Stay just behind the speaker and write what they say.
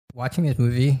Watching this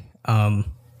movie,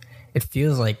 it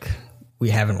feels like we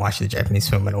haven't watched the Japanese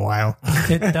film in a while.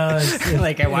 It does.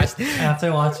 Like I watched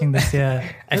After watching this,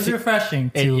 it was refreshing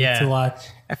to watch.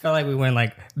 I felt like we went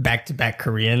like back to back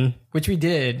Korean, which we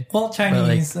did. Well,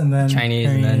 Chinese and then Chinese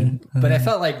Korean, and then. But I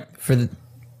felt like for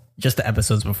just the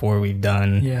episodes before, we've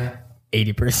done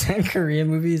 80% Korean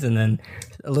movies and then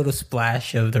a little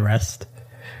splash of the rest.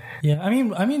 Yeah, I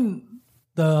mean,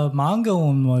 the manga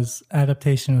one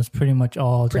adaptation was pretty much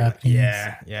all Japanese.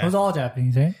 Yeah. It was all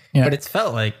Japanese, right? Yeah. But it's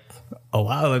felt like a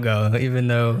while ago, even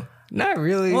though not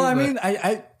really. Well, I mean,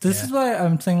 this is why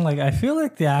I'm saying, like, I feel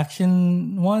like the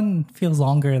action one feels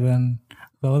longer than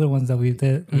the other ones that we've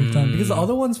done, because the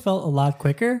other ones felt a lot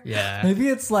quicker. Yeah. Maybe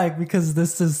it's like because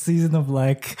this is season of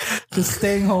like just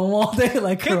staying home all day,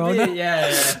 like Corona. Yeah.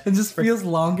 It just feels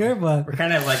longer, but We're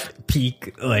kind of like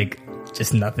peak, like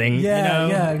just nothing. yeah, you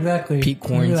know? yeah, exactly. Peak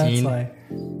Maybe quarantine. that's why.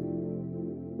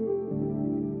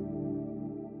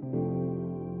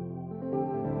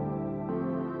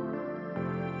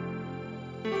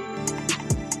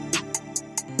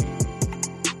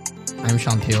 I'm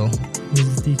Sean Peel. This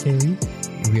is DK Lee.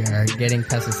 We are getting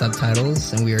past the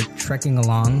subtitles and we are trekking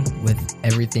along with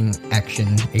everything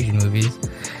action Asian movies.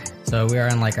 So we are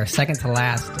on like our second to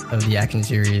last of the action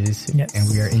series. Yes. And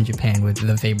we are in Japan with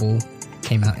The Fable.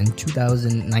 Came out in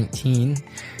 2019,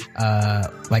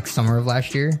 like summer of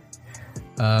last year.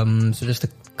 So just a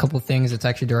couple things. It's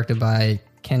actually directed by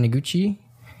Ken Noguchi.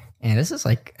 And this is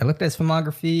like, I looked at his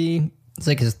filmography. It's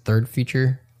like his third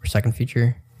feature or second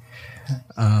feature.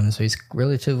 So he's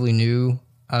relatively new.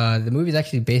 The movie is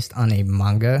actually based on a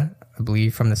manga, I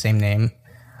believe, from the same name,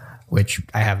 which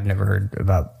I have never heard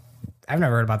about. I've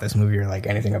never heard about this movie or like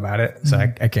anything about it, so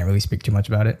I can't really speak too much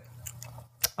about it.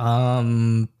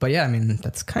 But yeah, I mean,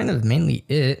 that's kind of mainly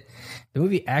it. The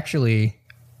movie actually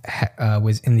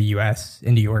was in the U.S.,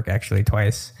 in New York, actually,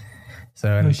 twice.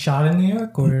 So It was shot in New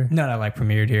York, or no, like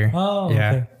premiered here. Oh,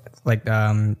 yeah. okay. Like,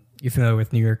 you familiar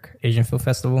with New York Asian Film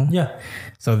Festival? yeah,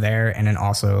 So there, and then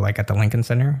also like at the Lincoln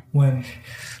Center. when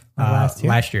last year.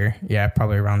 Last year, yeah,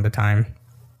 probably around the time.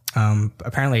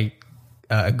 Apparently,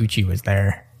 Gucci was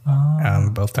there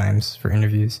both times for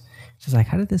interviews. She's like,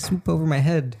 "How did this swoop over my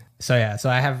head?" So yeah, so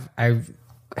I have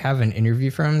an interview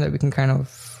from him that we can kind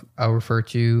of refer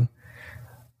to.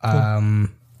 I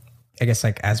guess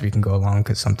like as we can go along,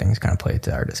 because some things kind of play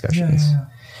to our discussions. Yeah.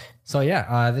 So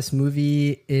yeah, this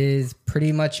movie is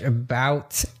pretty much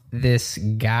about this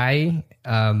guy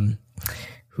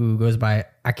who goes by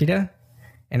Akira,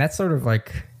 and that's sort of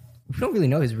like, we don't really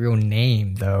know his real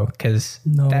name though, because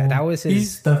No, that was his.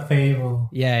 He's the Fable.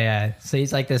 Yeah. So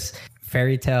he's like this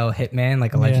fairy tale hitman,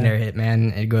 like a legendary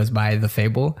hitman. It goes by the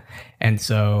Fable, and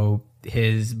so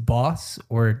his boss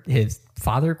or his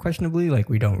father, questionably, like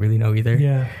we don't really know either.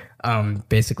 Yeah.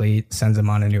 Basically sends him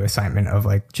on a new assignment of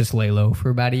like just lay low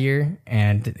for about a year,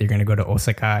 and they're gonna go to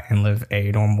Osaka and live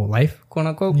a normal life, quote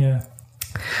unquote. Yeah.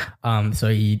 So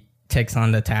he takes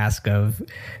on the task of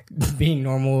being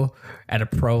normal at a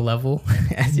pro level,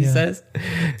 as he says.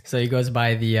 So he goes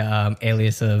by the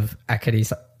alias of Akira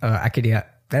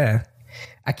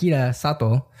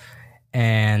Sato,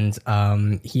 and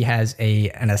he has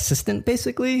an assistant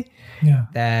basically Yeah.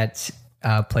 that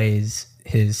plays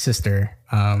his sister,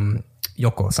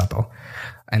 Yoko Sato.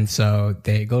 And so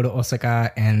they go to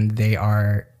Osaka and they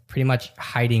are pretty much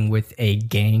hiding with a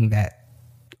gang that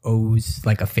owes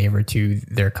like a favor to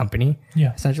their company,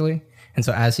 essentially. And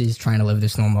so as he's trying to live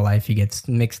this normal life, he gets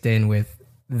mixed in with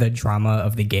the drama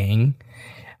of the gang.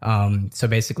 So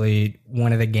basically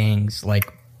one of the gangs,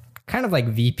 like kind of like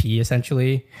VP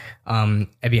essentially,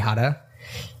 Ebihara,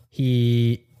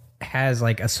 he has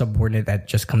like a subordinate that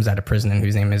just comes out of prison and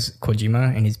whose name is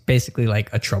Kojima, and he's basically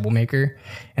like a troublemaker.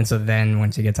 And so then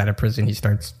once he gets out of prison, he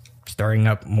starts stirring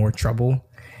up more trouble,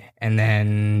 and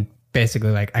then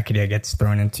basically like Akira gets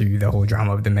thrown into the whole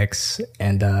drama of the mix,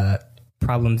 and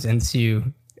problems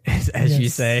ensue, as you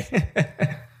say.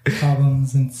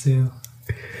 Problems ensue.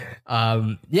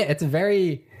 Yeah, it's a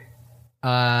very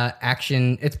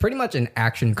action. It's pretty much an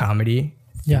action comedy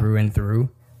through and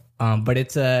through. But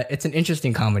it's an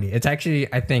interesting comedy. It's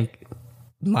actually, I think,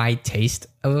 my taste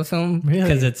of a film,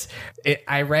 because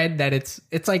I read that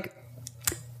it's like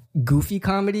goofy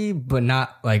comedy, but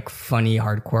not like funny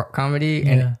hardcore comedy.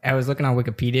 And I was looking on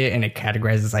Wikipedia, and it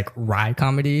categorizes like wry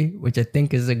comedy, which I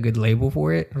think is a good label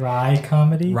for it. Wry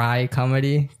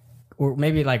comedy. Or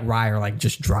maybe like wry, or like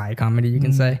just dry comedy, you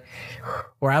can say.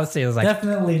 Or I would say it was like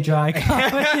definitely dry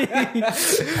comedy.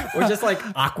 or just like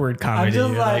awkward comedy.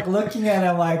 I'm just like looking at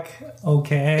it like,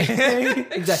 okay.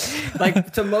 Exactly.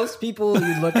 Like to most people,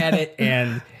 you look at it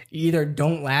and you either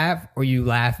don't laugh or you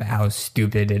laugh at how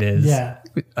stupid it is. Yeah.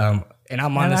 And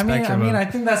I'm on the spectrum. I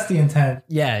think that's the intent.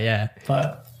 Yeah.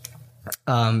 But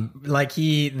Like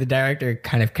the director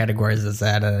kind of categorizes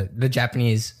that the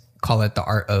Japanese call it the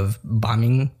art of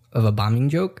a bombing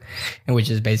joke, and which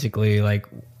is basically like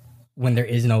when there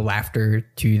is no laughter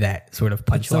to that sort of so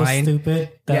punchline. stupid.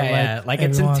 That, Like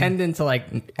it's intended to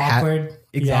like awkward.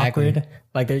 exactly. Awkward.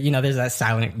 Like there, there's that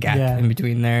silent gap in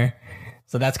between there.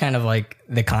 So that's kind of like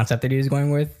the concept that he was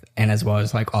going with, and as well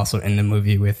as like also in the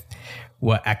movie with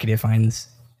what Akira finds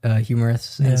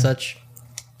humorous and such.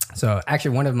 So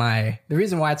actually the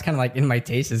reason why it's kind of like in my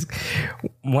taste is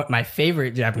what my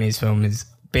favorite Japanese film is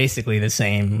basically the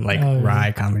same, like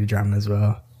wry comedy drama as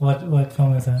well. What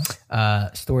film is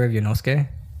that? Story of Yonosuke.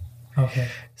 Okay.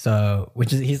 So,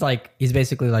 which is he's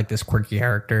basically like this quirky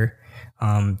character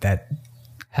that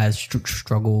has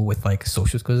struggle with like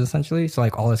social skills essentially. So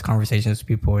like all his conversations with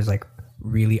people is like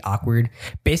really awkward.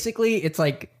 Basically, it's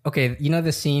like, okay,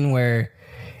 the scene where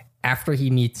after he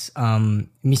meets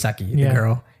Misaki, the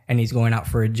girl, and he's going out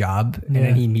for a job, and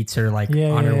then he meets her like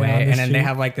on her way, and then they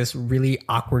have like this really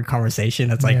awkward conversation.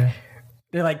 That's like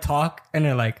they like talk, and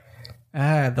they're like,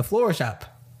 the flower shop.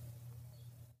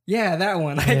 Yeah, that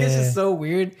one. Like it's just so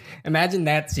weird. Imagine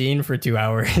that scene for 2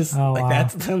 hours. Oh, like wow.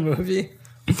 that's the movie.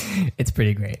 It's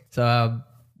pretty great. So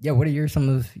what are some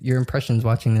of your impressions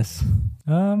watching this?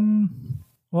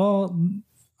 Well,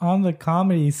 on the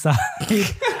comedy side,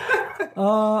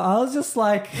 I was just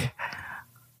like,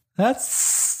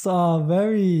 that's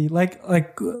very like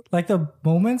the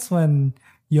moments when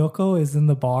Yoko is in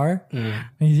the bar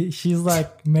and she's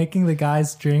like making the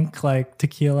guys drink like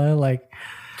tequila, like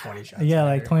 20 shots. Yeah,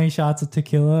 like 20 shots of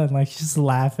tequila, and like she's just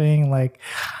laughing. Like,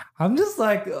 I'm just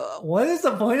like, what is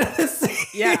the point of this scene?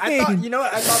 Yeah, I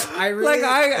thought I really like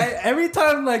I every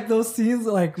time like those scenes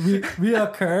like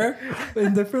reoccur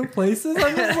in different places,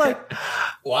 I'm just like,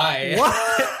 why?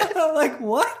 What? Like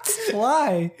what?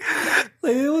 Why?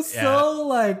 Like it was so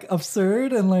like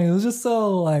absurd, and like it was just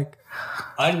so like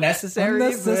unnecessary.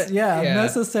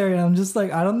 Unnecessary. I'm just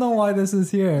like, I don't know why this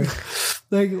is here.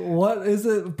 Like, what is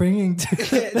it bringing to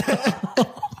it?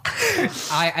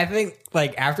 I think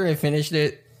like after I finished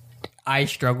it, I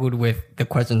struggled with the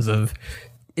questions of,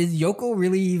 is Yoko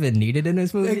really even needed in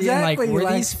this movie? Exactly. And, like,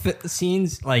 were these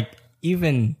scenes like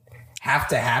even have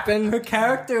to happen? Her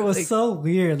character was so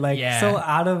weird, like so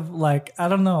out of like, I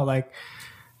don't know, like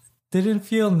didn't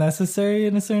feel necessary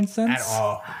in a certain sense at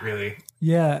all, really.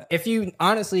 Yeah. If you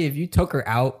took her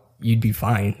out, you'd be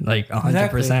fine, like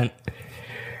 100%.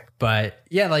 But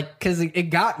yeah, like, cause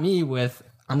it got me with,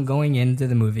 I'm going into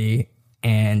the movie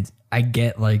and I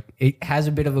get like, it has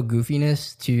a bit of a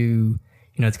goofiness to,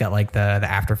 it's got like the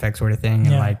After Effects sort of thing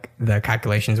and like the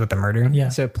calculations with the murder. Yeah.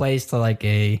 So it plays to like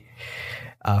a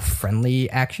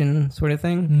friendly action sort of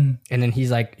thing. And then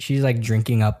she's like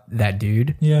drinking up that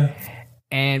dude. Yeah.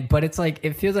 But it's like,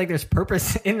 it feels like there's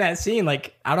purpose in that scene.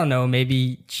 Like, I don't know,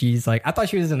 maybe she's like, I thought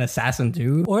she was an assassin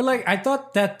too. Or like, I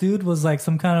thought that dude was like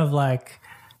some kind of like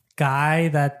guy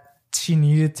that she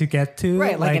needed to get to.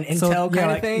 Right, like an intel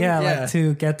kind of thing. Yeah, like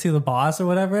to get to the boss or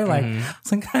whatever. Like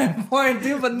some kind of important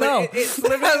dude, but no. It's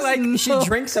literally like she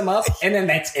drinks him up and then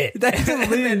that's it. That's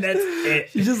it.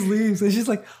 She just leaves and she's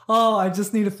like, oh, I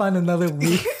just need to find another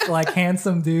weak, like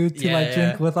handsome dude to like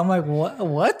drink with. I'm like,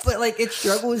 what? But like it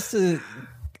struggles to,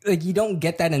 like you don't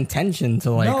get that intention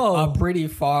to like a pretty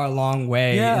far long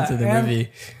way into the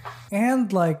movie.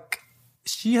 And like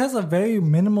she has a very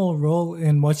minimal role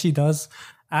in what she does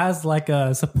as like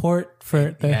a support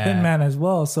for the hitman as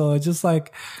well. So it's just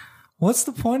like, what's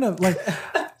the point of like,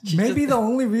 maybe the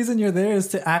only reason you're there is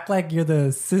to act like you're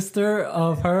the sister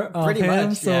of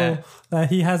him, so that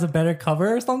he has a better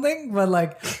cover or something. But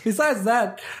like, besides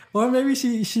that, or maybe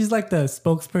she's like the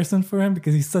spokesperson for him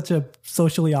because he's such a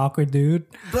socially awkward dude.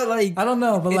 But like, I don't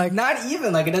know, but like, not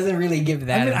even like, it doesn't really give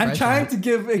that. I mean, I'm trying to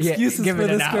give excuses for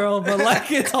this girl, but like,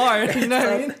 it's hard. You know what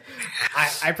I mean?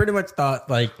 I pretty much thought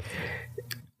like,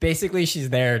 basically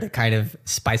she's there to kind of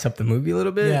spice up the movie a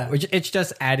little bit, which it's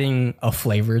just adding a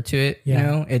flavor to it. You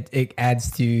know, it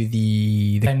adds to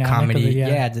the comedy,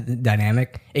 the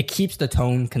dynamic. It keeps the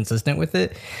tone consistent with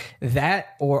it.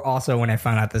 That, or also when I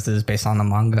found out this is based on the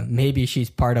manga, maybe she's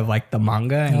part of like the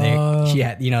manga, and she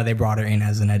had, they brought her in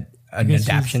as an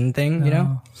adaptation thing, you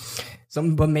know.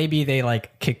 But maybe they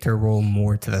like kicked her role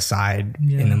more to the side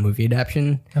in the movie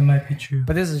adaptation. That might be true.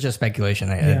 But this is just speculation.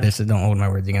 Don't hold my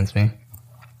words against me.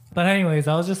 But anyways,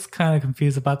 I was just kind of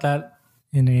confused about that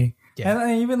and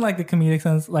even like the comedic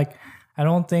sense. Like, I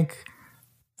don't think,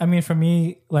 I mean, for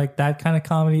me, like that kind of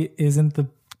comedy isn't the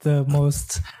the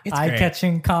most It's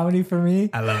eye-catching comedy for me.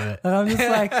 I love it. And I'm just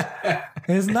like,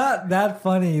 it's not that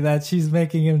funny that she's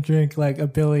making him drink like a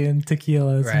billion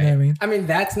tequilas. Right. You know what I mean? I mean,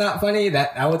 that's not funny.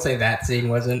 That I would say that scene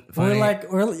wasn't funny.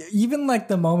 Or even like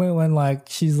the moment when like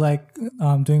she's like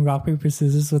doing rock paper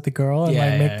scissors with the girl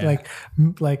and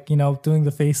like you know, doing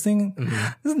the face thing.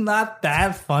 It's not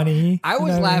that funny. I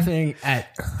was laughing at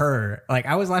her. Like,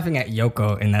 I was laughing at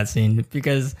Yoko in that scene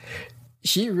because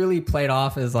she really played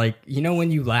off as like, you know, when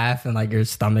you laugh and like your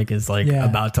stomach is like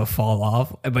about to fall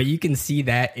off, but you can see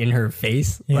that in her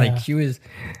face. Yeah. Like, she was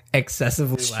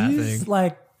excessively laughing. She's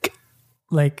like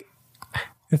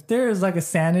if there is like a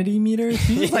sanity meter,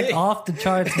 she's like off the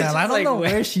charts, man. I don't like, know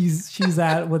where she's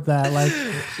at with that. Like,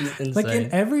 She's insane. like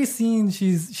in every scene,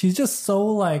 she's just so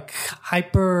like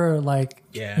hyper, like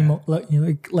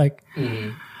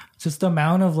just the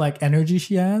amount of like energy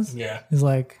she has. Yeah. Is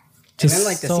like just then,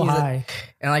 like, the so scenes high.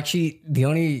 And like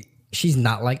she's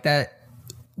not like that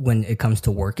when it comes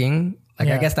to working. Like,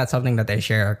 I guess that's something that they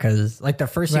share, because like the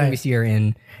first scene we see her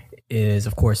in is,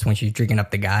 of course, when she's drinking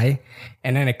up the guy,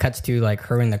 and then it cuts to like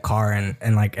her in the car,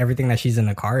 and like everything that she's in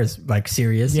the car is like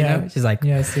serious. You know? She's like,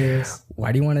 serious.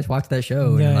 why do you want to watch that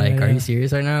show? And like, are you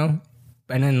serious right now?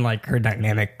 And then like her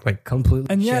dynamic like completely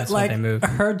And yet, shifts when like they move.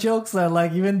 her jokes are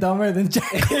like even dumber than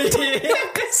Jack.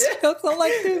 I'm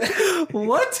like, dude,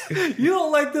 what? You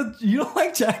don't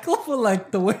like Jackal, but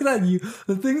like the way that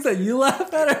the things that you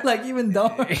laugh at are like even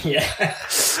dumber. Yeah.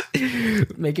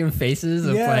 Making faces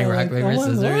of Yeah, playing rock, like, paper, oh,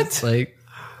 scissors. what? Like,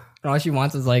 all she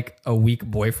wants is like a weak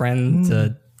boyfriend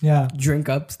to drink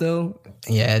up still.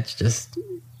 Yeah, it's just,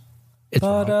 it's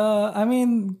But wrong. I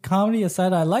mean, comedy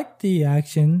aside, I like the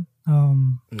action.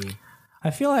 I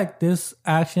feel like this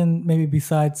action, maybe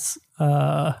besides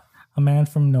A Man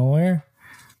from Nowhere,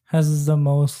 has the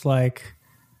most like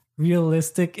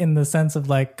realistic in the sense of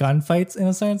like gunfights in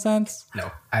a certain sense.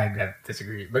 No, I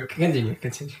disagree. But continue.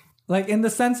 Like in the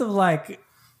sense of like,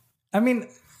 I mean,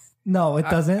 no, it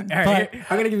doesn't. All right,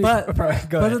 I'm gonna give you. But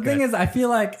Go ahead, the thing is, I feel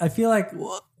like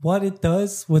what it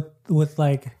does with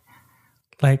like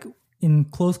in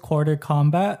close quarter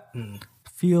combat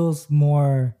feels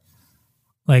more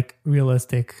like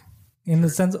realistic in the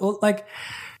sense like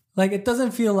it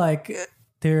doesn't feel like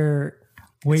they're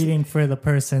waiting for the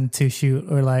person to shoot,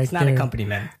 or like it's not a company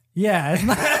man. Yeah, it's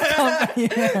not a company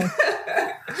man.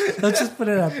 Let's just put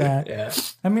it at that. Yeah.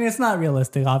 I mean, it's not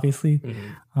realistic, obviously.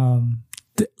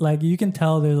 Like you can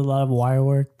tell there's a lot of wire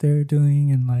work they're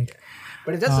doing, and like,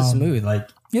 But it does it smooth. Like,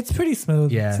 it's pretty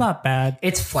smooth. Yeah. It's not bad.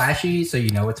 it's flashy, so you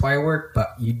know it's wire work, but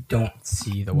you don't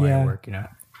see the wire work, you know?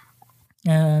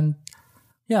 And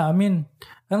yeah, I mean,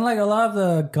 and like a lot of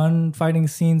the gunfighting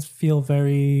scenes feel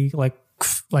very like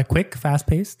quick, fast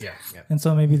paced. Yeah. And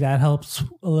so maybe that helps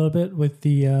a little bit with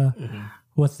the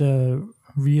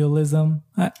realism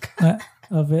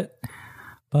of it.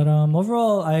 But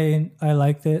overall, I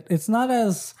liked it.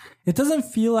 It doesn't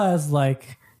feel as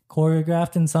like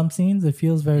choreographed in some scenes. It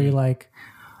feels very like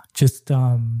just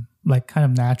like kind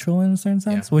of natural in a certain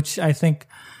sense, which I think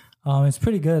is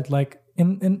pretty good. Like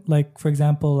in like, for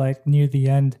example, like near the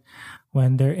end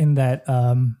when they're in that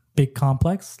big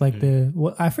complex, like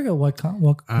I forget what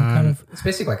kind of, it's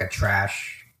basically like a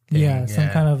trash thing. some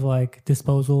kind of like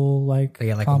disposal like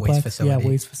like complex. a waste facility.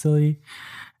 Waste facility.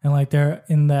 And like they're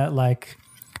in that like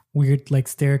weird like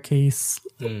staircase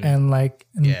and like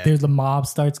there's the mob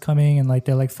starts coming, and like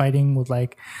they're like fighting with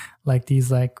like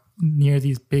these like near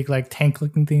these big like tank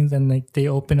looking things, and like they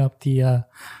open up the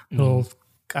little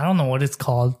I don't know what it's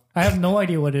called. I have no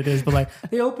idea what it is, but like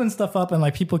they open stuff up and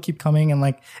like people keep coming, and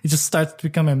like it just starts to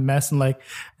become a mess, and like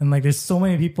there's so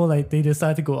many people like they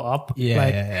decide to go up.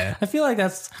 Yeah. I feel like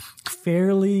that's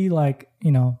fairly like,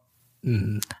 you know,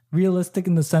 realistic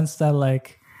in the sense that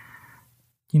like,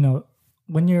 you know,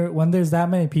 when there's that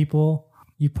many people,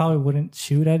 you probably wouldn't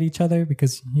shoot at each other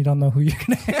because you don't know who you're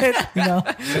gonna hit, you know,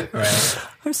 Right.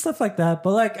 or stuff like that.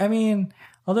 But like, I mean,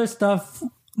 other stuff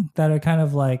that are kind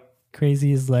of like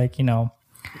crazy is like, you know,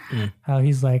 how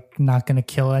he's like not gonna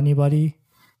kill anybody,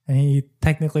 and he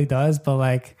technically does, but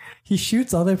like he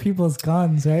shoots other people's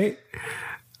guns, right?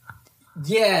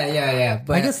 Yeah.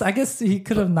 But I guess he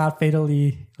could have not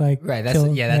fatally like right.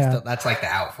 killed, That's like the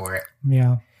out for it.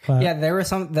 yeah. But Yeah, there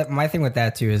was my thing with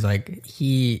that too is like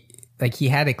he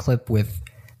had a clip with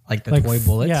like the toy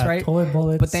bullets, right? Toy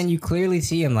bullets. But then you clearly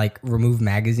see him like remove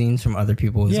magazines from other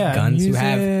people's guns who use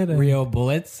have it and- real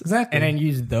bullets, Exactly. and then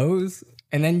use those,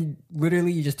 and then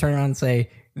literally you just turn around and say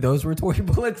those were toy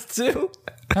bullets too.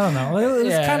 I don't know. It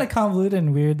was kind of convoluted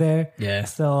and weird there. Yeah.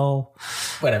 So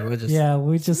Whatever. We'll just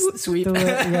we just Sweep. do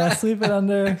it. Yeah, sweep it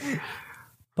under.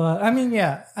 But I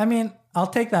mean, I'll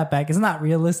take that back. It's not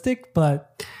realistic,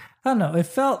 but I don't know. It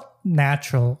felt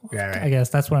natural. Right. I guess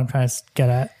that's what I'm trying to get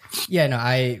at. Yeah, no,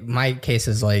 my case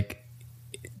is like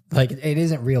it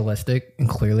isn't realistic and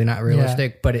clearly not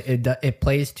realistic, but it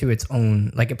plays to its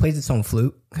own, like it plays its own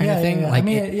flute kind of thing. Like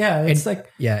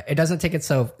it doesn't take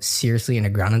itself seriously in a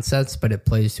grounded sense, but it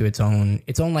plays to its own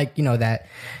like, you know, that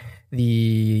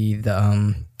the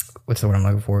what's the word I'm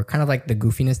looking for? Kind of like the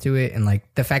goofiness to it, and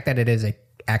like the fact that it is a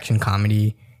action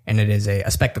comedy and it is a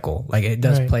spectacle. Like it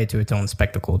does play to its own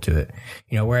spectacle to it,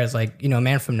 you know. Whereas like, you know,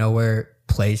 Man from Nowhere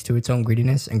plays to its own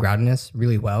greediness and groundedness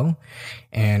really well,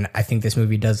 and I think this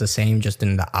movie does the same, just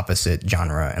in the opposite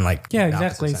genre and like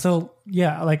exactly. So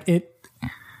like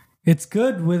it's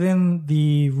good within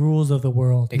the rules of the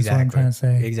world. Exactly. Is what I'm trying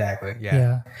to say. Exactly.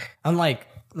 Yeah. Unlike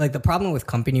like the problem with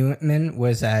Company Men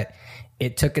was that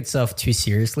it took itself too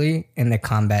seriously, and the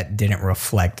combat didn't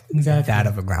reflect that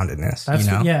of a groundedness. That's,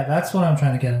 you know? That's what I'm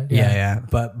trying to get at. Yeah.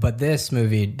 But this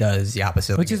movie does the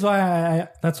opposite. Which is why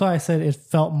that's why I said it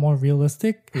felt more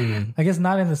realistic. I guess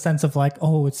not in the sense of like,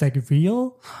 oh, it's like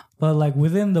real, but like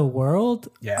within the world,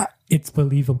 it's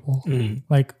believable.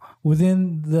 Like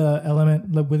within the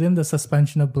element, like within the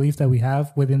suspension of belief that we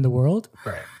have within the world.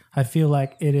 Right. I feel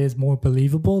like it is more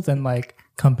believable than like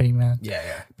Company Man. Yeah.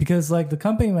 Because like the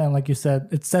Company Man, like you said,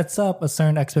 it sets up a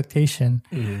certain expectation,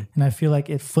 and I feel like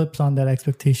it flips on that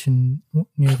expectation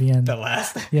near the end. The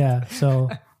last. Yeah. So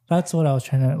that's what I was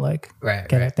trying to like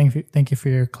get at. Thank you for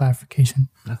your clarification.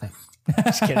 Nothing.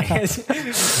 Just kidding.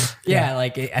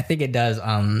 Like I think it does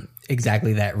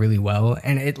exactly that really well,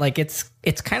 and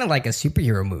it's kind of like a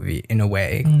superhero movie in a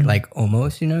way, like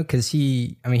almost, you know, because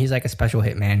he's like a special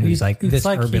hitman who's like this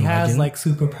like urban he has legend. Like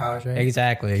superpowers, right?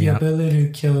 Exactly. The ability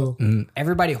to kill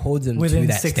everybody holds him within to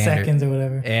that 6 standard. seconds or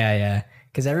whatever. Yeah.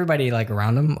 Because everybody like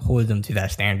around him holds him to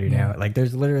that standard now. Like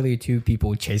there's literally 2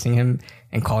 people chasing him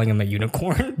and calling him a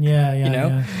unicorn. Yeah. You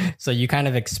know? So you kind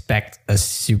of expect a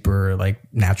super like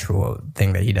natural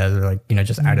thing that he does, or like, you know,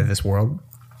 just out of this world.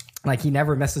 Like he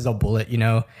never misses a bullet, you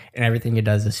know, and everything he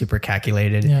does is super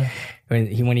calculated. Yeah.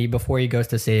 Before he goes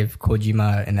to save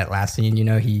Kojima in that last scene, you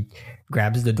know, he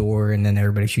grabs the door and then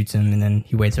everybody shoots him, and then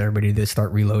he waits for everybody to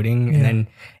start reloading. And then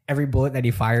every bullet that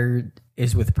he fired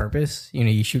is with purpose. You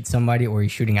know, you shoot somebody or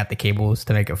he's shooting at the cables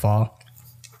to make it fall.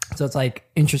 So it's like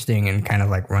interesting and kind of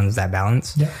like runs that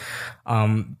balance. Yeah.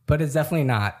 But it's definitely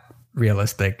not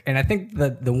realistic. And I think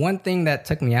the one thing that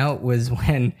took me out was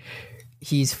when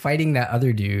he's fighting that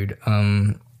other dude.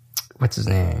 What's his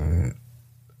name?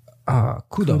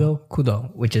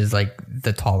 Kudo, which is like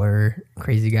the taller,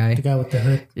 crazy guy. The guy with the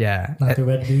hood. Yeah. Not the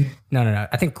red dude. No.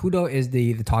 I think Kudo is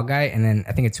the tall guy, and then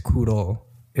I think it's Kuro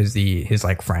is his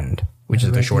like friend, which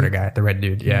is the shorter guy, the red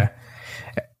dude. Yeah.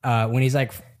 When he's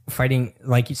like fighting,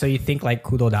 like, so you think like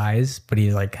Kudo dies, but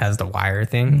he like has the wire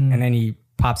thing, and then he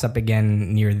pops up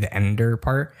again near the ender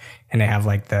part, and they have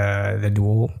like the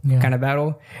duel kind of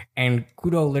battle, and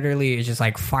Kudo literally is just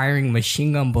like firing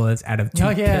machine gun bullets out of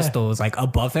 2 pistols like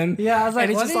above him. I was like,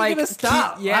 and when are you gonna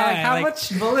stop?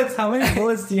 How many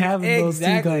bullets do you have in those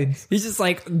 2 guns? He's just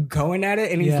like going at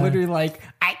it, and he's literally like,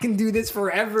 I can do this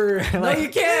forever. Like, no, you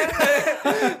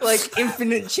can't. Like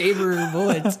infinite chamber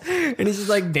bullets, and he's just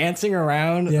like dancing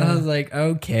around. I was like,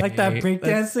 okay, like that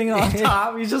breakdancing on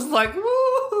top. He's just like,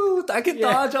 woo! I can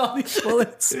dodge all these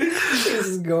bullets. He's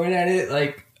just going at it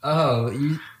like, oh,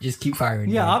 you just keep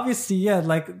firing. Yeah, obviously,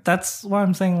 like that's why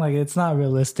I'm saying like it's not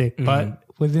realistic, but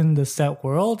within the set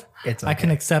world, it's okay. I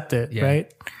can accept it,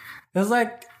 right? It's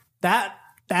like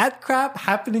that crap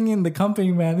happening in the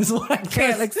Company Man is what I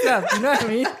can't accept. You know what I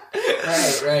mean?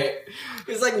 Right.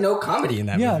 There's like no comedy in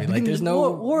that movie. Like there's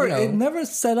no, or it never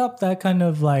set up that kind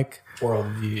of like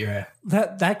worldview.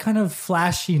 That kind of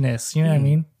flashiness. You know what I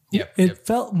mean? It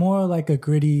felt more like a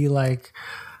gritty like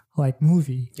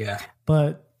movie. Yeah.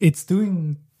 But it's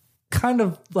doing kind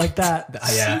of like that.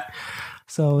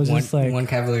 So it's just like one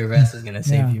Cavalier vest is gonna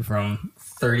save you from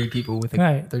 30 people with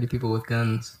 30 people with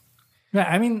guns. Yeah,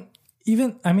 I mean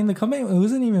the Company, it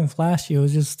wasn't even flashy. It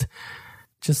was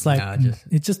just like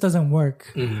it just doesn't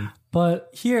work. But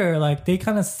here, like they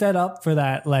kind of set up for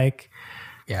that like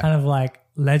kind of like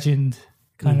legend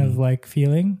kind of like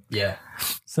feeling. Yeah.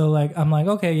 So like I'm like,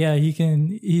 okay,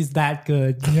 he's that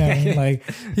good. You know what I mean? Like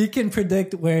he can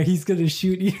predict where he's gonna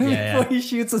shoot you before he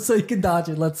shoots it, so you can dodge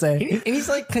it, let's say. And he's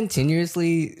like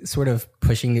continuously sort of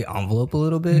pushing the envelope a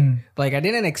little bit. Like I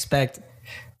didn't expect,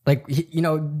 like, you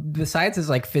know, besides his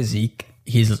like physique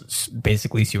he's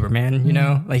basically Superman, you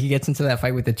know? Like he gets into that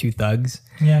fight with the two thugs.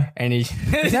 Yeah. And he's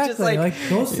Exactly. just like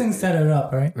those things set it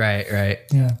up, right? Right.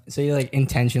 Yeah. So he like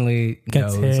intentionally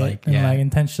Gets knows, hit like, and like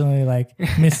intentionally like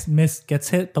miss gets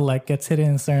hit, but like gets hit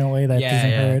in a certain way that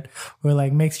doesn't hurt, or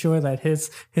like makes sure that his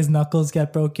knuckles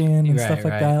get broken and stuff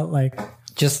like that. Like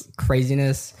just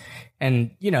craziness.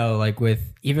 And you know, like with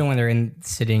even when they're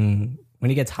when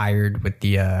he gets hired with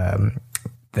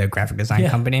the graphic design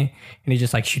company, and he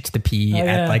just like shoots the pea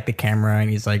at like the camera, and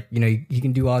he's like, you know, he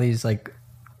can do all these like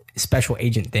special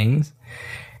agent things.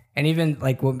 And even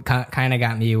like what kind of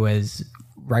got me was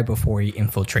right before he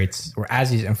infiltrates, or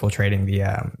as he's infiltrating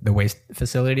the waste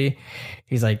facility,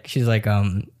 she's like,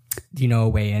 do you know a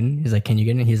way in? He's like, can you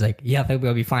get in? He's like, yeah, I think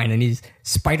we'll be fine. And he's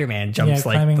Spider-Man jumps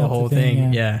like the whole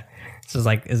thing. Yeah. So it's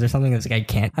like, is there something this guy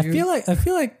can't do? I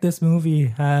feel like this movie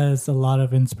has a lot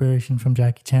of inspiration from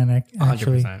Jackie Chan.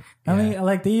 Actually, 100%, I mean,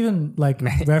 like they even like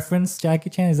reference Jackie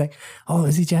Chan. He's like, oh,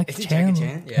 is he Jackie Chan? Jackie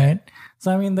Chan? Yeah. Right.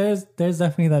 So I mean, there's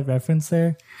definitely that reference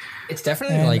there. It's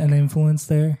definitely and, like an influence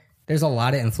there. There's a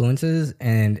lot of influences,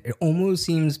 and it almost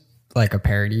seems like a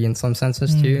parody in some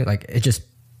senses too. Like it just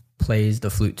plays the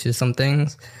flute to some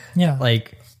things. Yeah.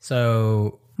 Like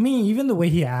so. I mean, even the way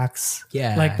he acts,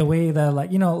 yeah, like the way that,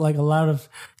 like, you know, like a lot of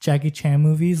Jackie Chan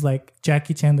movies, like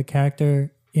Jackie Chan, the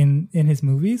character in his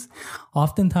movies,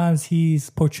 oftentimes he's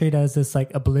portrayed as this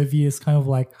like oblivious kind of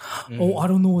like, oh, I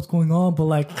don't know what's going on, but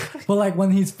like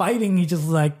when he's fighting, he just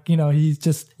like, you know, he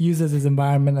just uses his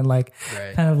environment and like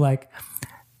kind of like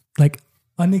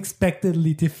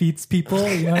unexpectedly defeats people.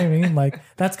 You know what I mean? Like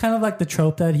that's kind of like the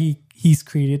trope that he's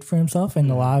created for himself in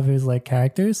a lot of his like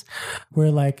characters, where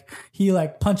like he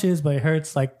like punches but it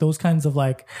hurts, like those kinds of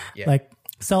like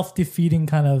self-defeating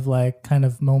kind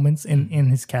of moments in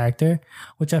his character,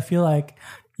 which I feel like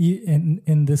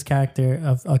in this character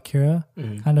of Akira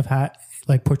kind of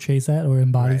like portrays that or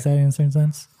embodies that in a certain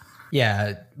sense.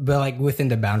 Yeah, but like within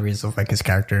the boundaries of like his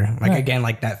character, like again,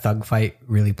 like that thug fight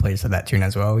really plays to that tune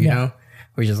as well. You know,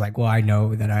 where he's just like, well, I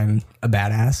know that I'm a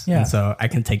badass, and so I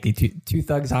can take the two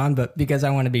thugs on, but because I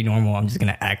want to be normal, I'm just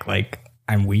gonna act like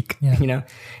I'm weak. You know,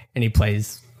 and he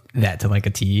plays that to like a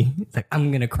T. It's like, I'm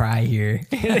gonna cry here.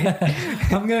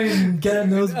 I'm gonna get a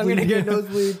nosebleed. I'm gonna get a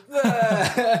nosebleed.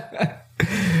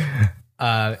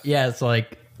 Yeah, it's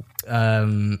like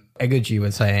Eguchi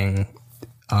was saying.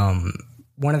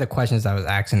 One of the questions I was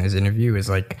asked in his interview is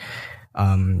like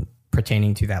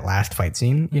pertaining to that last fight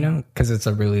scene, you know, because it's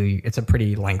a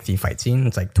pretty lengthy fight scene.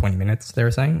 It's like 20 minutes, they were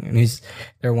saying, and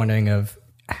they're wondering of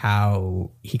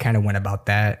how he kind of went about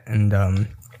that and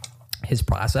his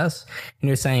process. And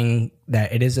you're saying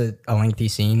that it is a lengthy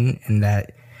scene, and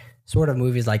that sort of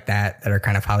movies like that are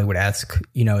kind of Hollywood-esque,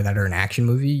 you know, that are an action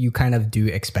movie, you kind of do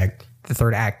expect the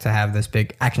third act to have this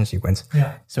big action sequence.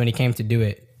 Yeah. So when he came to do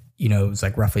it, you know, it was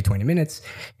like roughly 20 minutes.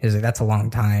 He's like, that's a long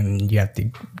time, and you have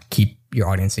to keep your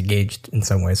audience engaged in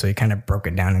some way. So he kind of broke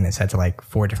it down in his head to like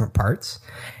 4 different parts.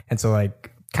 And so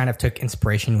like kind of took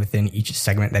inspiration within each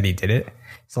segment that he did it.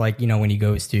 So like, you know, when he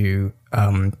goes to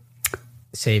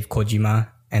save Kojima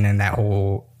and then that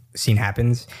whole scene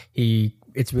happens,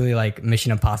 it's really like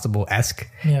Mission Impossible-esque.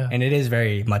 Yeah. And it is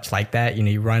very much like that. You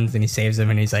know, he runs and he saves him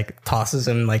and he's like tosses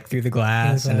him like through the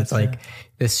glass, and it's like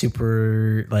this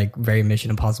super like very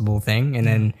Mission Impossible thing. And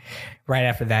then right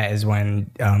after that is when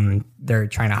they're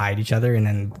trying to hide each other, and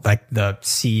then like the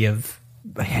sea of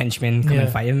henchmen come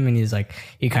and fight him, and he's like,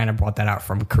 he kind of brought that out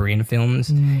from Korean films,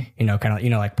 you know, kind of, you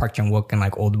know, like Park Chan-wook and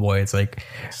like Old Boy. It's like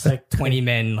 20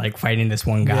 men like fighting this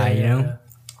one guy, you know.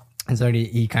 And so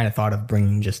he kind of thought of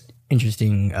bringing just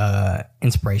interesting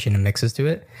inspiration and mixes to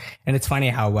it. And it's funny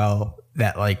how well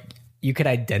that like you could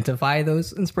identify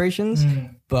those inspirations,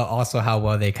 but also how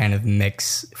well they kind of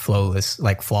mix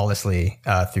flawlessly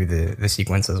through the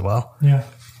sequence as well. Yeah.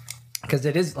 Because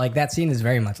it is like that scene is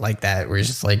very much like that, where it's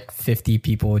just like 50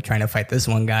 people trying to fight this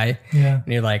one guy. Yeah.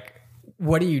 And you're like,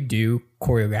 what do you do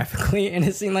choreographically in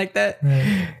a scene like that?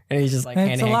 Right. And he's just like,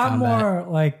 it's a lot more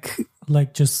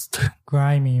like just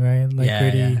grimy, right? Like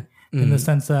gritty. In the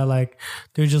sense that like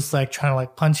they're just like trying to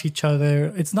like punch each other.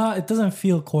 It doesn't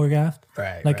feel choreographed.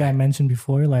 Right. Like I mentioned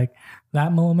before, like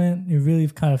that moment, it really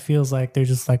kind of feels like they're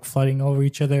just like flooding over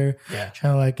each other,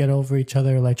 trying to like get over each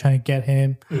other, like trying to get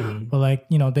him. But like,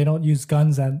 you know, they don't use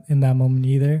guns in that moment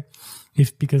either.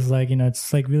 Because like, you know,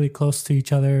 it's like really close to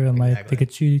each other, and like they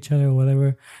could shoot each other or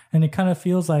whatever. And it kind of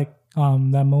feels like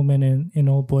that moment in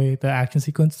Old Boy, the action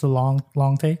sequence, the long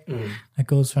take that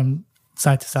goes from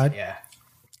side to side. Yeah.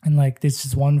 And like there's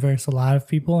just one versus a lot of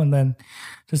people, and then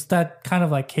just that kind of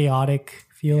like chaotic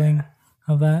feeling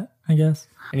of that. I guess.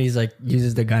 And he's like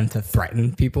uses the gun to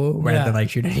threaten people rather than like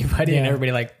shoot anybody, and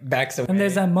everybody like backs away. And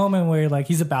there's that moment where like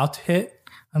he's about to hit,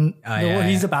 and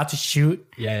he's about to shoot,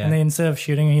 and then instead of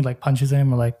shooting, he like punches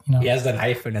him, or like he has the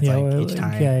knife, and it's like each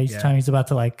time, each time he's about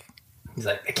to like, he's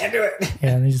like, I can't do it.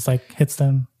 Yeah, and he just like hits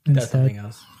them instead. Does something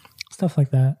else, stuff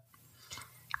like that.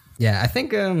 Yeah, I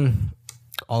think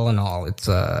all in all, it's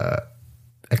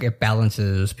like it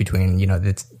balances between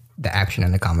the action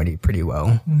and the comedy pretty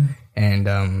well, and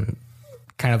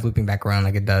kind of looping back around,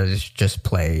 like it does just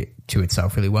play to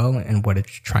itself really well and what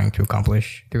it's trying to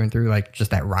accomplish through and through, like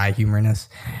just that wry humorness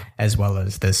as well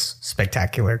as this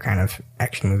spectacular kind of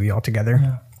action movie altogether.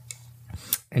 Yeah.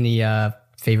 Any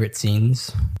favorite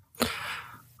scenes?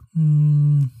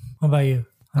 What about you?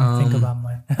 I think about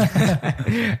mine.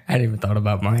 I hadn't even thought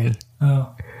about mine.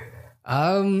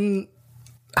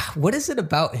 What is it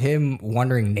about him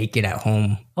wandering naked at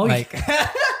home? Oh, like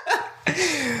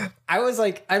I was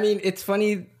like, I mean, it's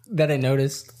funny that I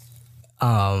noticed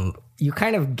you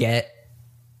kind of get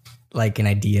like an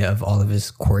idea of all of his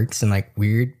quirks and like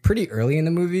weird pretty early in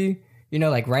the movie.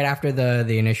 Like right after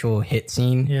the initial hit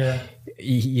scene. Yeah.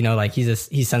 Like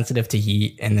he's sensitive to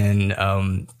heat, and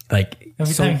then like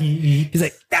every time he's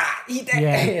like, eat that.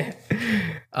 Yeah.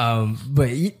 But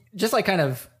just like kind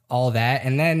of all that,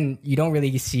 and then you don't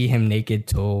really see him naked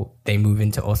till they move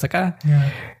into Osaka. Yeah.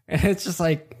 And it's just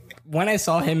like, when I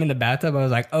saw him in the bathtub, I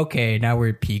was like, okay, now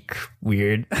we're peak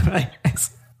weird.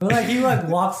 But like he like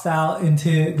walks out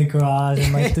into the garage,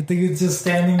 and like the thing is just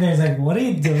standing there. He's like, "What are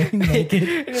you doing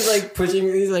naked?" He's like pushing.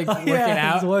 He's like working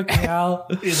out. He's working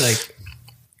out. He's like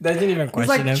doesn't even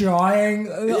question him. He's like drawing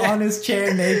on his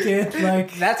chair naked.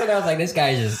 Like that's what I was like. This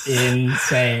guy's just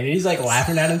insane. And he's like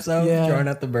laughing at himself, drawing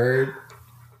out the bird.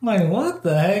 I'm like, what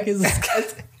the heck is this guy?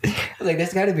 I was like,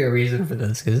 there's got to be a reason for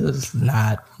this, because this is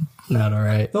not all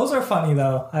right. Those are funny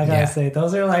though. I gotta say,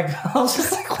 those are like, I was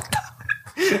just like, what the.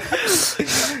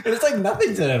 It's like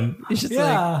nothing to him. It's just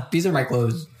like, these are my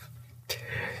clothes.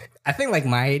 I think like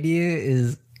my idea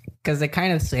is, because they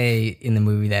kind of say in the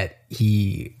movie that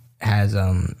he has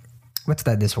what's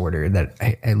that disorder that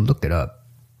I looked it up,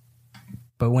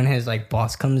 but when his like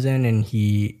boss comes in and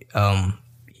he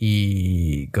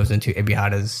goes into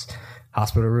Ebihara's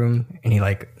hospital room and he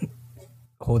like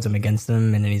holds him against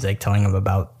him, and then he's like telling him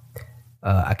about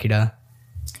Akira.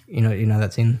 You know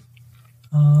that scene?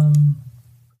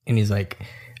 And he's like,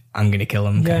 I'm gonna kill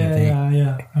him kind of thing.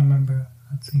 Yeah, I remember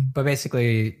that scene. But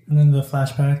basically, and then the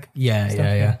flashback.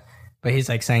 Yeah. But he's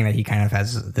like saying that he kind of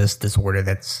has this disorder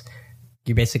that's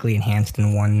you basically enhanced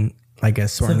in one, like a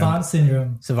sort of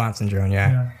savant syndrome,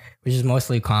 yeah. Which is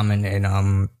mostly common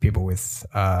in people with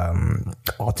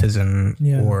autism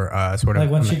or sort of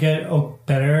like once you get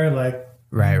better, like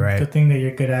right, the thing that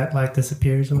you're good at like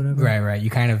disappears or whatever. Right. You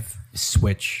kind of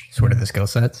switch sort of the skill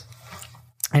sets,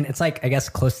 and it's like I guess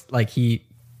close. Like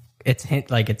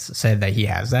it's said that he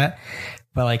has that,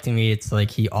 but like to me, it's like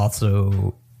he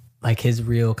also like his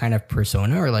real kind of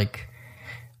persona, or like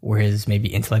where his maybe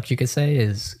intellect, you could say,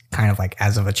 is kind of like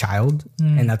as of a child.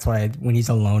 And that's why when he's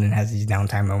alone and has these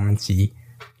downtime moments, he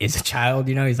is a child,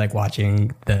 he's like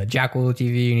watching the Jackal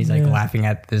TV and he's like laughing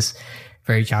at this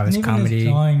very childish comedy. His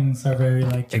drawings are very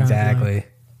like childlike. Exactly.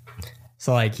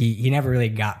 So like he never really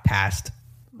got past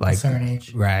like a certain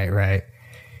age. Right.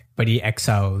 But he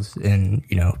excels in,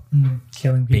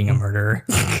 killing people, being a murderer.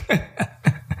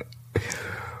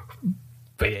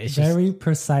 But it's very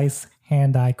precise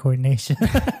hand-eye coordination.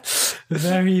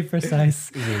 Very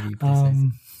precise. Really precise.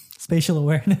 Spatial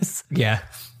awareness. Yeah.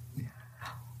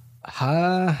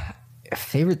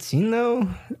 Favorite scene though?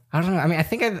 I don't know. I mean, I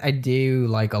think I do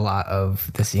like a lot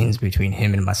of the scenes between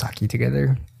him and Masaki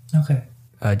together. Okay.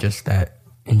 Just that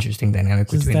interesting dynamic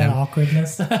between them.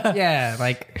 Awkwardness. Yeah,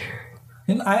 like.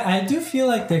 And I do feel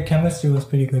like their chemistry was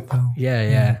pretty good though.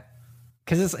 Yeah.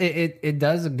 Because it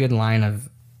does a good line of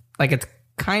like it's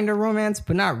kind of romance,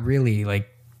 but not really, like,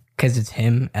 because it's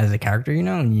him as a character,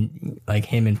 and like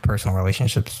him in personal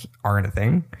relationships aren't a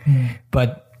thing,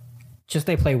 but just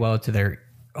they play well to their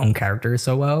own characters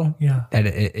so well that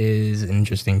it is an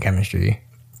interesting chemistry.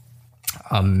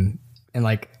 And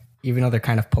like, even though they're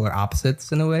kind of polar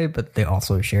opposites in a way, but they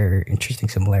also share interesting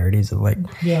similarities of like,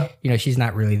 she's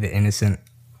not really the innocent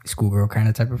schoolgirl kind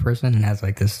of type of person and has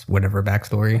like this whatever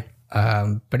backstory.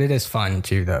 But it is fun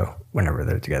too, though, whenever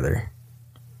they're together.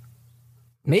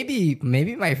 Maybe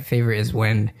my favorite is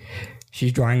when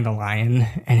she's drawing the lion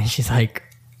and she's like,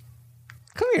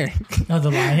 come here. Oh, the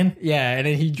lion? Yeah, and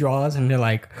then he draws and they're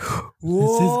like,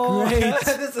 whoa,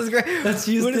 this is great. Let's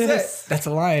use this. That's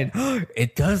a lion.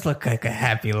 It does look like a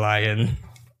happy lion.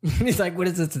 He's like, what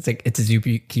is this? It's like, it's a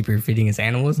zookeeper feeding his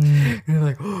animals. And you're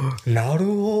like, oh,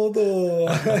 naruhodo.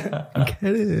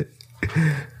 Get it.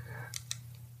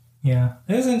 Yeah,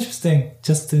 it was interesting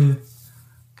just to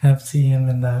kind of see him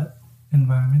in that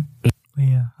environment. But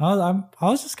yeah, I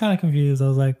was just kind of confused. I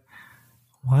was like,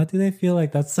 why do they feel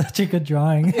like that's such a good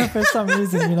drawing for some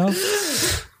reason, you know?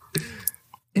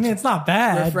 I mean, it's not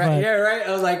bad. Yeah, right.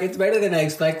 I was like, it's better than I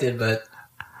expected, but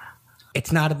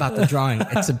it's not about the drawing.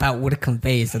 It's about what it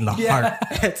conveys in the heart.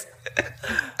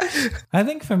 I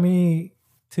think for me,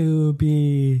 to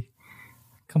be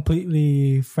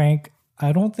completely frank,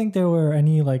 I don't think there were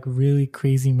any like really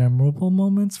crazy memorable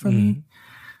moments for me.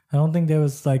 I don't think there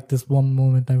was like this one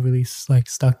moment that really like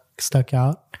stuck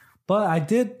out. But I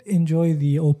did enjoy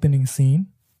the opening scene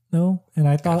though, and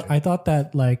I thought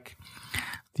that like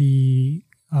the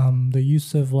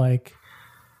use of like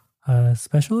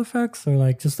special effects, or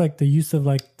like just like the use of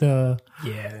like the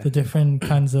different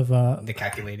kinds of the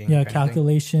calculating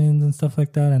calculations and stuff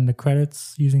like that, and the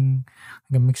credits using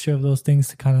like a mixture of those things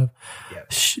to kind of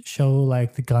show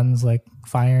like the guns like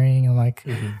firing and like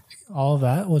all of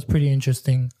that was pretty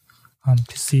interesting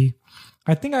to see.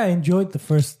 I think I enjoyed the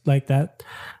first like that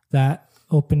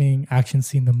opening action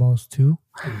scene the most too,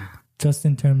 just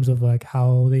in terms of like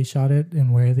how they shot it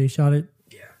and where they shot it.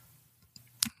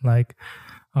 Like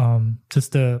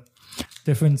just the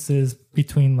differences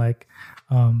between like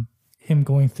him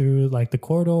going through like the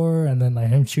corridor and then like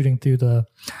him shooting through the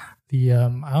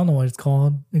I don't know what it's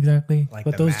called exactly, like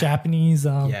but those Japanese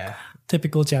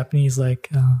typical Japanese like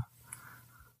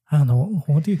I don't know,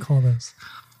 what do you call those?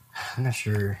 I'm not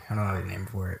sure. I don't know the name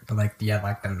for it, but like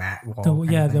like the mat wall.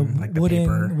 The like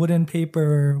wooden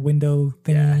paper window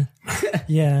thingy.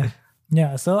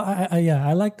 Yeah. So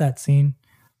I like that scene,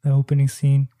 the opening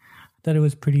scene. I thought it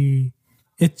was pretty.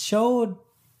 It showed.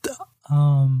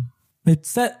 It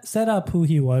set up who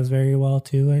he was very well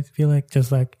too. I feel like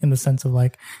just like in the sense of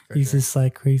like he's this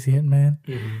like crazy hitman.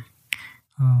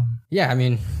 Yeah, I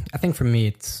mean, I think for me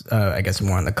it's I guess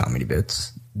more on the comedy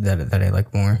bits that I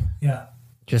like more. Yeah.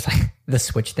 Just like the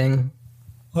switch thing.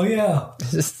 Oh yeah,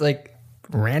 it's just like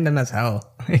random as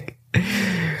hell.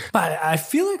 But I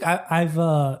feel like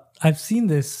I've seen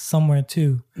this somewhere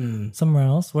too, somewhere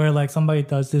else, where like somebody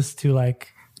does this to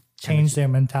like change their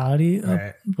mentality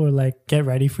or like get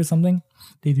ready for something.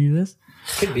 They do this.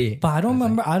 Could be, but I don't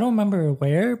remember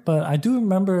where. But I do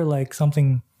remember like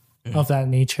something of that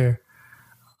nature.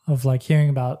 Of like hearing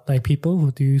about like people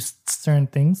who do certain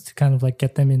things to kind of like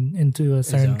get them into a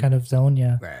certain kind of zone.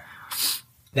 Yeah. Right.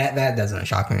 That doesn't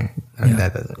shock me. I mean,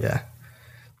 that doesn't. Yeah.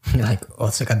 Like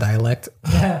Osaka dialect.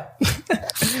 Yeah.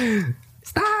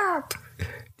 Stop.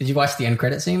 Did you watch the end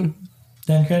credit scene?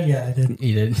 The end credit? Yeah, I did.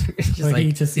 You did. Just where like,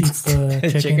 he just eats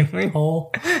the chicken wing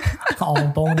whole, all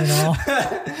bone and all.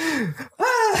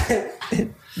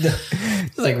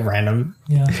 Just like random.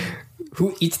 Yeah.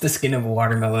 Who eats the skin of a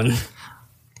watermelon?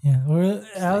 Yeah,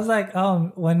 I was like,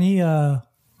 when he, the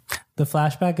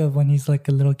flashback of when he's like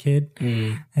a little kid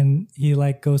and he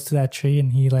like goes to that tree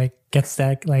and he like gets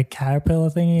that like caterpillar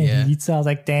thingy and he eats it. I was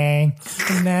like, dang,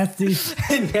 nasty.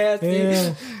 Nasty.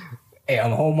 Ew. Hey,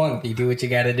 I'm a whole month. You do what you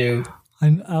gotta do.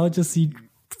 And I would just eat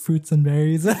fruits and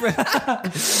berries.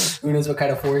 Who knows what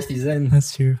kind of forest he's in?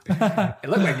 That's true. It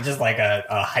looked like just like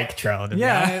a hike trail.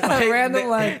 Yeah, like, random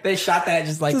like they shot that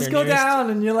just like just go down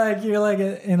and you're like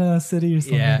in a city or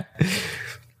something. Yeah,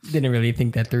 didn't really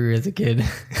think that through as a kid.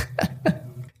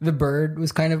 The bird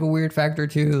was kind of a weird factor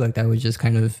too. Like that was just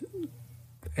kind of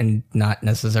and not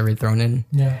necessarily thrown in.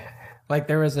 Yeah, like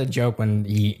there was a joke when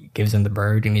he gives him the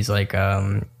bird and he's like,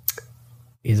 oh,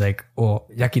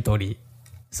 yakitori.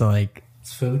 So like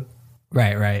it's food.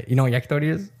 Right. You know what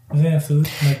yakitori is? Yeah, food.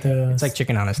 Like it's like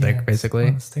chicken on a stick, basically.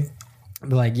 On a stick.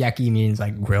 But like yaki means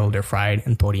like grilled or fried,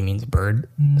 and tori means bird.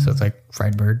 So it's like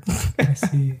fried bird. I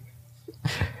see.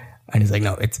 And he's like,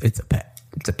 no, it's a pet.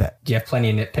 It's a pet. Do you have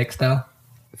plenty of nitpicks though?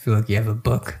 I feel like you have a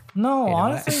book. No,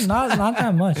 honestly, not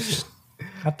that much.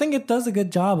 I think it does a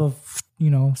good job of,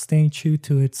 staying true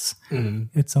to its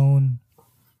own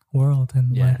world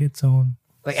and like its own.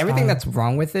 Like everything that's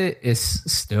wrong with it is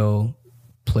still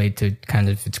played to kind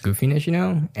of its goofiness,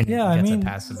 and it gets a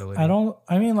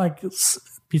passability. Like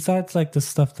besides like the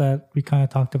stuff that we kind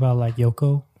of talked about, like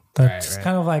Yoko, that just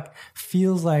kind of like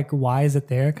feels like why is it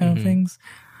there kind of things,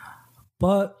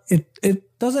 but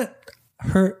it doesn't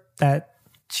hurt that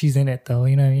she's in it though.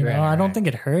 You know what I mean? I don't think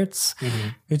it hurts.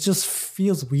 It just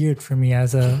feels weird for me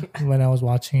when I was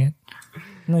watching it.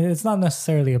 Like, it's not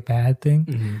necessarily a bad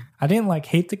thing. I didn't like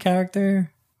hate the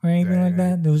character or anything like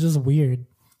that. It was just weird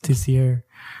to see her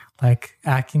like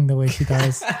acting the way she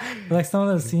does. Like some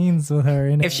of the scenes with her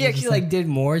in If she actually like did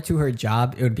more to her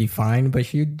job, it would be fine. But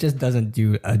she just doesn't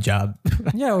do a job.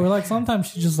 yeah, or like sometimes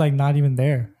she's just like not even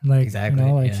there. Like Exactly, you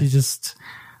know, like yeah. she's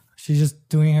just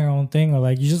doing her own thing, or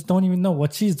like you just don't even know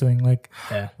what she's doing. Like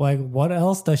what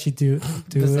else does she do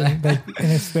like in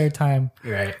her spare time?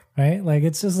 Right. Right? Like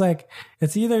it's just like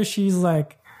it's either she's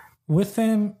like with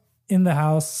him in the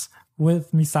house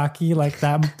with Misaki, like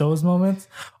those moments,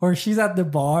 or she's at the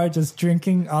bar just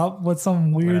drinking up with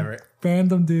some weird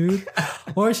random dude,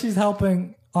 or she's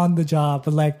helping on the job,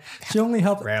 but like she only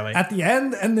helped at the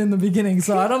end and in the beginning.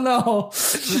 So I don't know.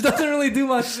 She doesn't really do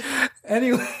much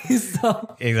anyway.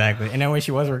 So Exactly. And then when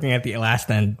she was working at the last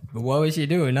end, what was she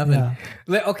doing? Nothing.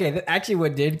 Yeah. Okay, actually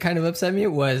what did kind of upset me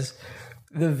was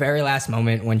the very last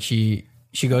moment when she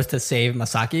goes to save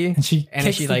Masaki and she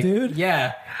kicks the like dude.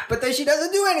 Yeah. But then she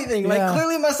doesn't do anything. Like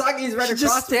clearly Masaki's right She's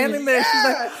across just standing there. She's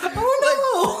like, oh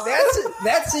no.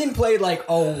 That scene played like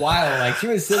a while. Like she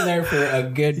was sitting there for a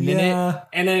good minute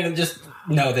and then just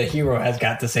the hero has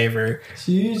got to save her.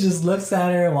 She just looks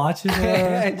at her, watches her,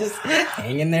 and just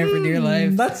hanging there for dear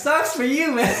life. That sucks for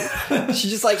you, man. She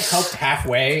just like helped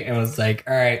halfway and was like,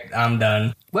 all right, I'm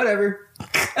done. Whatever.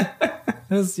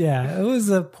 It was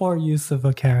a poor use of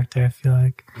a character, I feel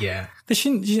like. Yeah.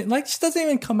 She doesn't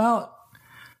even come out.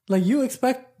 Like you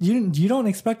don't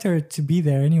expect her to be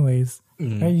there anyways.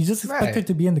 Right? You just expect her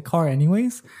to be in the car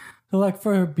anyways. So like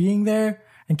for her being there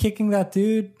and kicking that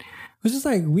dude, it was just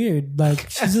like weird. Like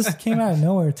she just came out of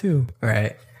nowhere too.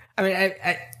 Right. I mean,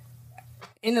 I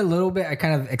in a little bit, I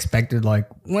kind of expected like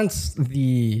once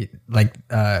the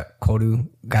Kodu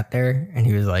got there and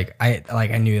he was like,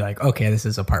 I knew like, okay, this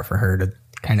is a part for her to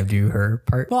kind of do her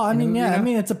part. Well, I mean, I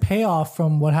mean, it's a payoff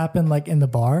from what happened like in the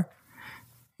bar.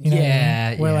 You know what I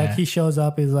mean? Where like he shows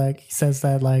up, he's like he says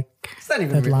that like it's not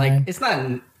even like it's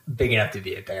not big enough to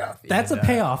be a payoff. That's a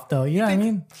payoff though. You know what I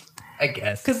mean? I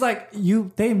guess because like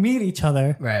they meet each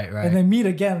other, right, and they meet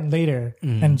again later,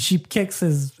 and she kicks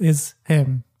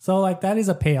him. So like that is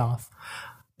a payoff,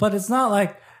 but it's not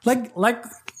like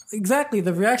exactly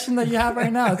the reaction that you have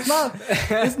right now.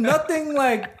 It's nothing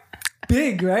like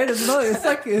big, right? It's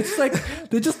like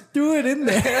they just threw it in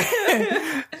there,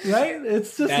 right?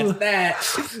 It's just that's that.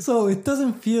 So it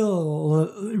doesn't feel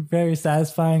very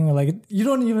satisfying, or like you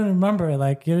don't even remember.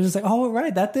 Like you're just like, oh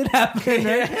right, that did happen.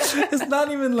 Right? It's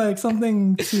not even like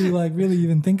something to like really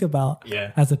even think about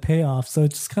as a payoff. So it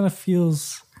just kind of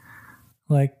feels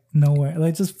like nowhere.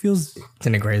 Like it just feels it's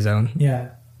in a gray zone.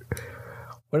 Yeah.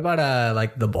 What about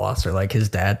like the boss or like his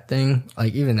dad thing?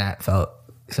 Like even that felt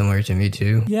similar to me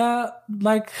too. Yeah,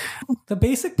 like the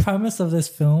basic premise of this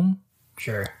film.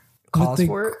 Sure. Calls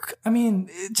for it? I mean,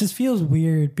 it just feels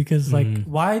weird because like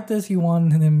why does he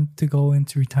want him to go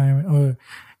into retirement or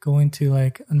go into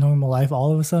like a normal life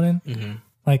all of a sudden?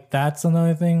 Like that's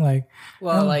another thing. Like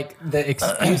like the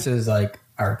excuse is like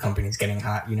our company's getting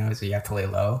hot, so you have to lay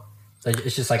low. So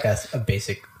it's just like a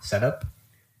basic setup,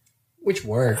 which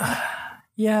works.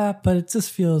 Yeah, but it just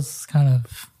feels kind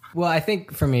of... Well, I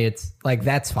think for me, it's like,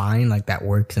 that's fine. Like that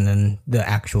works. And then the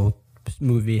actual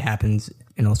movie happens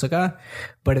in Osaka.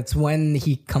 But it's when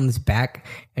he comes back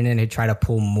and then they try to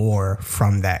pull more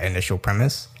from that initial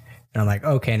premise. And I'm like,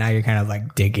 okay, now you're kind of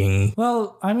like digging.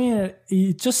 Well, I mean,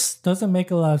 it just doesn't make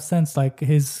a lot of sense. Like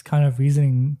his kind of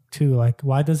reasoning too. Like,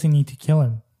 why does he need to kill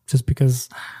him? Just because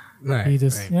he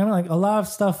just, like a lot of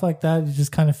stuff like that, it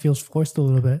just kind of feels forced a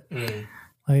little bit.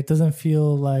 Like it doesn't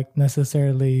feel like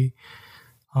necessarily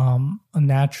a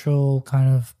natural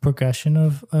kind of progression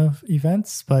of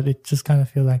events, but it just kind of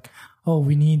feels like, oh,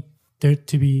 we need there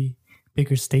to be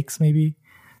bigger stakes maybe.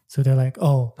 So they're like,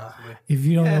 oh, if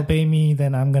you don't obey me,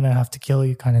 then I'm going to have to kill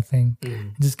you kind of thing.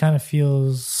 It just kind of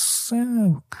feels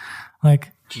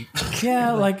like,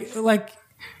 like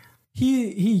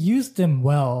he used them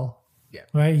well,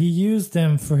 right? He used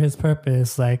them for his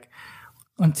purpose, like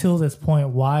until this point,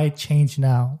 why change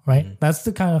now, right? That's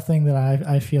the kind of thing that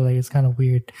I feel like it's kind of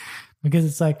weird because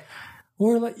it's like,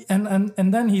 or like, and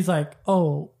then he's like,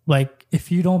 oh, like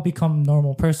if you don't become a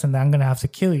normal person, then I'm going to have to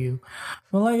kill you.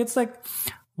 Well, like, it's like,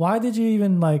 why did you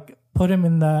even like put him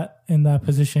in that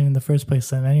position in the first place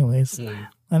then anyways?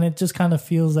 And it just kind of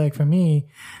feels like for me,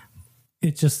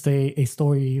 it's just a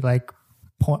story like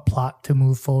plot to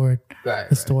move forward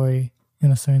the story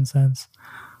in a certain sense.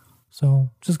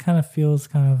 So just kind of feels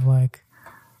kind of like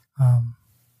I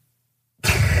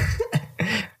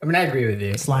mean, I agree with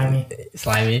you. Slimy.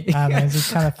 I mean, it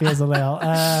just kind of feels a little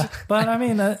but I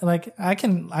mean like I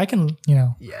can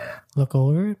look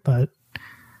over it, but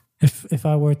if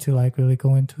I were to like really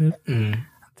go into it,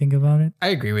 think about it. I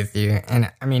agree with you.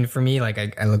 And I mean, for me, like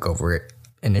I look over it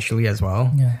initially as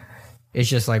well. Yeah. It's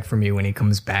just like for me when he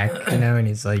comes back, and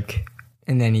he's like,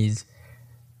 and then he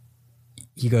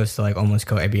goes to like almost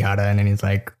kill Ebihara, and then he's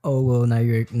like, oh well, now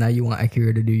you want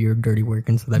Akira to do your dirty work,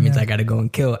 and so that means I got to go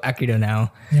and kill Akira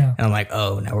now. Yeah. And I'm like,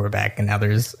 oh, now we're back, and now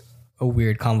there's a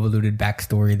weird convoluted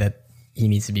backstory that he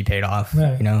needs to be paid off.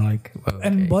 Right. Like. Well, okay.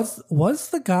 And was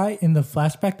the guy in the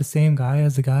flashback the same guy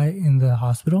as the guy in the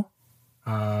hospital?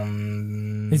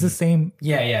 It's the same.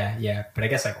 Yeah. But I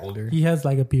guess like older. He has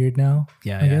like a beard now.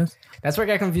 I guess. That's where I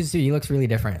got confused too. He looks really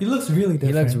different. He looks really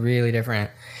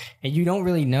different. And you don't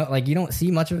really know, like you don't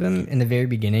see much of him in the very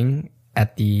beginning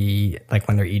at the, like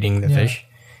when they're eating the fish.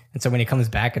 And so when he comes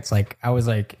back, it's like,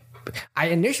 I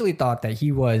initially thought that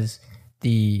he was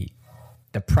the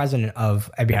president of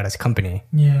Ebihara's company.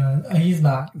 Yeah, he's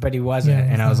not. But he wasn't.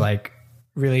 And I was like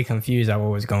really confused at what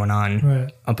was going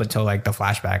on up until like the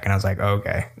flashback. And I was like, oh,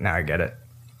 okay, now I get it.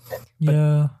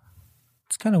 But,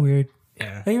 it's kind of weird.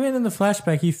 Yeah. Even in the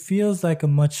flashback, he feels like a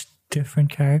much different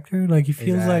character. Like he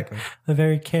feels like a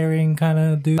very caring kind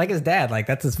of dude. Like his dad. Like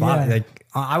that's his father. Yeah. Like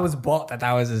I was bought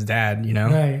that was his dad,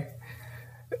 Right.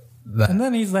 And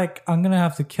then he's like, I'm going to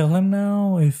have to kill him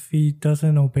now if he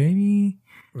doesn't obey me.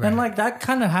 Right. And like that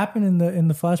kind of happened in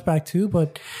the flashback too,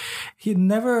 but he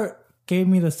never gave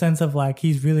me the sense of like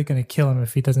he's really going to kill him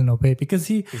if he doesn't obey, because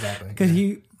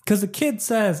because the kid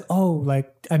says, oh,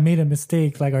 like I made a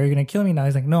mistake, like are you going to kill me now?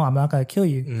 He's like, no, I'm not going to kill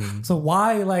you. So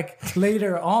why like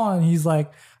later on he's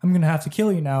like, I'm going to have to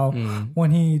kill you now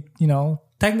when he,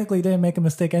 technically didn't make a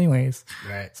mistake anyways.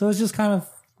 Right. So it's just kind of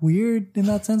weird in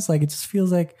that sense. Like it just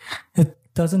feels like it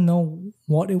doesn't know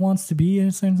what it wants to be in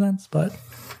a certain sense, but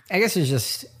I guess it's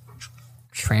just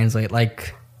translate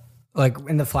like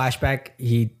in the flashback,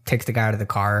 he takes the guy out of the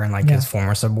car and like his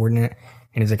former subordinate,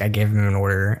 and he's like, I gave him an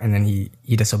order, and then he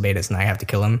disobeyed us, and I have to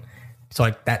kill him. So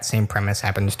like that same premise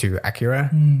happens to Akira.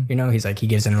 He's like, he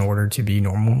gives him an order to be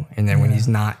normal, and then when he's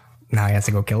not, now he has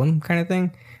to go kill him, kind of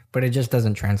thing. But it just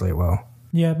doesn't translate well.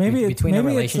 Yeah, maybe between the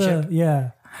relationship.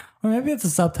 Or maybe it's a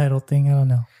subtitle thing. I don't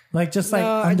know. Like just like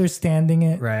understanding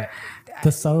it, right?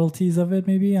 The subtleties of it,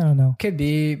 maybe. I don't know. Could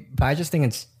be, but I just think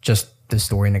it's just the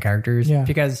story and the characters. Yeah.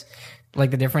 Because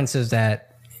like the difference is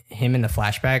that him in the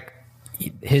flashback,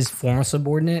 his former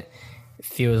subordinate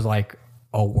feels like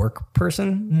a work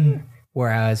person,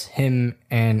 whereas him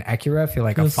and Akira feel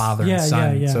like a father and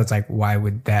son. So it's like, why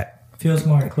would that feels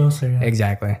more closer? Yeah.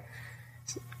 Exactly.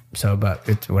 So, but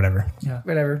it's whatever. Yeah.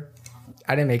 Whatever.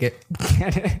 I didn't make it.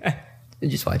 I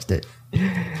just watched it.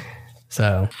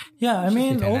 So yeah, I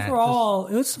mean, overall,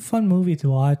 it was a fun movie to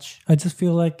watch. I just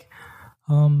feel like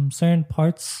certain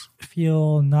parts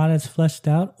feel not as fleshed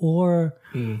out, or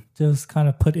just kind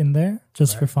of put in there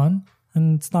just for fun.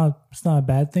 And it's not a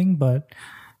bad thing, but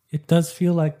it does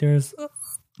feel like there's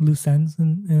loose ends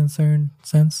in a certain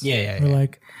sense.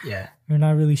 Like you're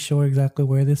not really sure exactly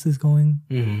where this is going,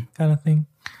 kind of thing.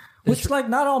 Which like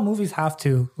not all movies have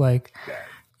to like,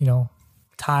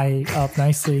 tie up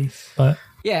nicely, but.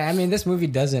 Yeah, I mean, this movie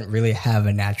doesn't really have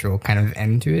a natural kind of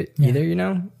end to it either,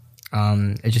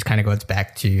 It just kind of goes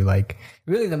back to, like,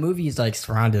 really the movie is, like,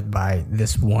 surrounded by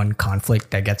this one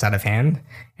conflict that gets out of hand.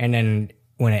 And then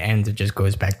when it ends, it just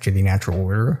goes back to the natural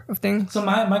order of things. So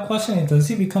my question is, does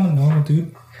he become a normal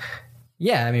dude?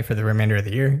 Yeah, I mean, for the remainder of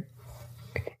the year.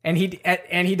 And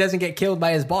he doesn't get killed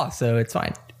by his boss, so it's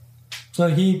fine. So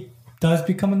he does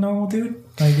become a normal dude?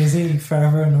 Like, is he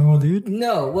forever a normal dude?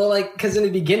 No, well, like, because in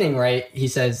the beginning, right, he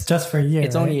says... Just for a year,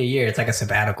 it's only a year. It's like a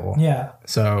sabbatical. Yeah.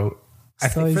 So I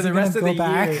think for the rest of the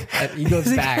year, he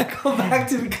goes back. Go back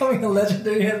to becoming a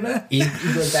legendary hitman? He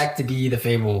goes back to be the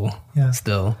Fable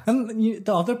still. And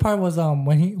the other part was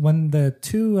when the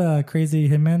two crazy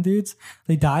hitman dudes,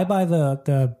 they die by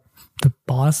the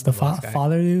boss, the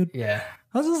father dude. Yeah.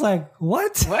 I was just like,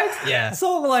 what? Yeah.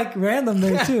 So like random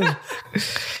there too.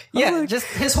 Like, just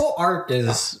his whole arc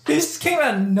is... He just came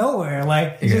out of nowhere.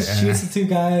 Like, he just shoots the two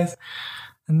guys.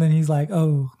 And then he's like,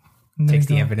 oh. Takes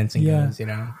the evidence and goes,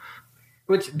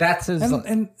 Which that's his...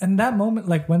 And that moment,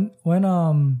 like when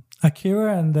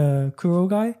Akira and the Kuro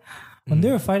guy, when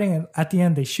they were fighting, and at the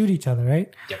end they shoot each other,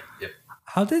 right? Yep.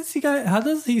 How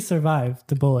does he survive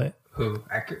the bullet? Who?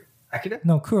 Akira?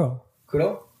 No, Kuro.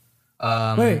 Kuro?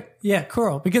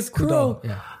 Kuro. Because Kuro,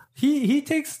 he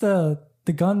takes the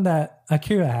gun that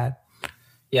Akira had.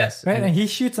 Yes. Right? And he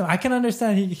shoots him. I can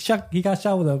understand he got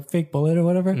shot with a fake bullet or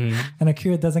whatever, and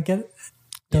Akira doesn't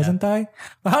die.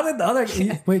 But how did the other...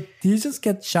 did he just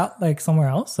get shot like somewhere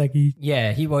else? Like he...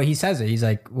 Yeah, he says it. He's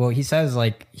like... Well, he says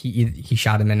like he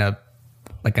shot him in a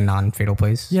non-fatal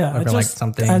place. Yeah. Or like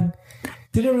something... I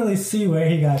didn't really see where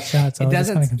he got shot, so it I was just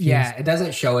kind of confused. Yeah, it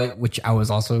doesn't show it, which I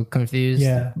was also confused.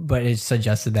 Yeah. But it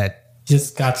suggested that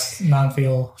just got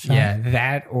non-fatal shot. Yeah,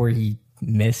 that or he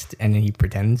missed and then he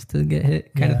pretends to get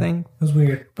hit kind of thing. It was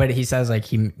weird. But he says like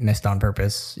he missed on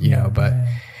purpose, you know, but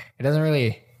it doesn't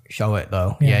really show it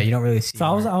though. Yeah, you don't really see.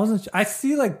 So I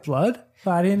see like blood,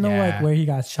 but I didn't know like where he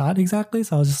got shot exactly.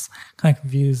 So I was just kind of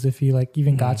confused if he like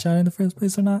even got shot in the first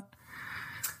place or not.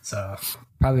 So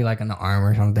probably like on the arm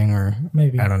or something, or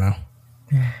maybe, I don't know.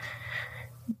 Yeah.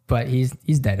 But he's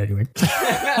dead anyway.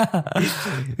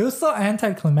 It was so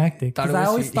anticlimactic because I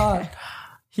always thought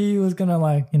he was gonna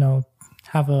like, you know,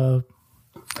 have a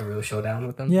real showdown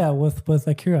with them. Yeah, with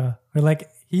Akira, or like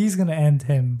he's gonna end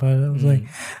him, but it was like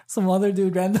some other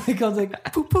dude randomly comes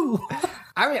like poo poo.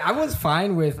 I mean, I was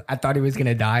fine with. I thought he was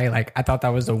gonna die. Like I thought that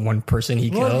was the one person he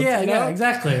killed. Yeah, you know? yeah,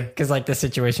 exactly. Because like the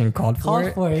situation called for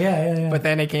it. Yeah. But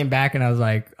then it came back, and I was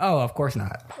like, oh, of course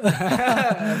not.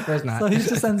 Of course not. So he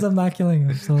just ends up not killing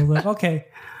him. So I was like, okay,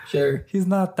 sure, he's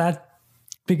not that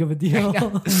big of a deal,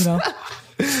 you know.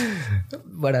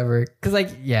 Whatever. Because like,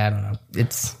 yeah, I don't know.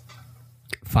 It's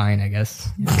fine, I guess.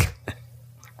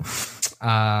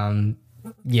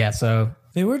 Yeah. So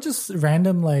they were just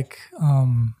random, like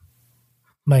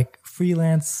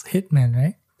freelance hitmen,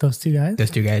 right? Those two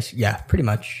guys. Yeah, pretty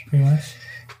much. Pretty much.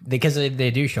 Because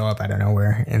they do show up out of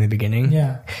nowhere in the beginning.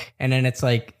 Yeah. And then it's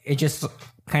like, it just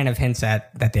kind of hints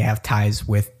at that they have ties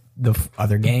with the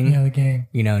other gang. Yeah, the gang.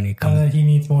 You know, and he comes. That he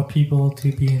needs more people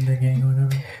to be in the gang or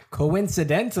whatever.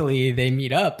 Coincidentally, they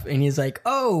meet up and he's like,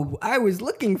 oh, I was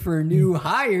looking for new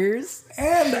hires.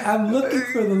 And I'm looking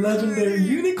for the legendary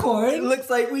unicorn. Looks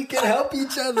like we can help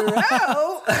each other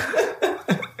out.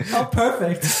 Oh,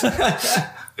 perfect.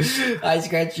 I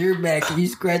scratch your back, you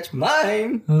scratch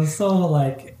mine. It was so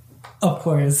like, of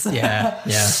course. Yeah.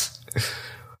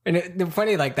 And the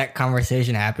funny, like that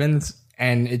conversation happens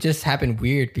and it just happened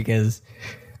weird because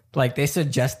like they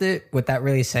suggest it without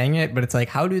really saying it, but it's like,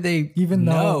 how do they even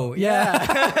know? Yeah.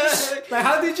 Like,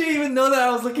 how did you even know that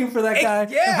I was looking for that guy?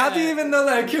 Yeah. How do you even know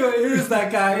that Akira is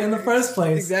that guy in the first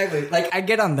place? Exactly. Like I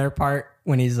get on their part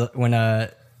when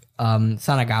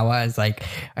Sanagawa is like,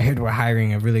 I heard we're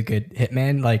hiring a really good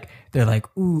hitman. Like they're like,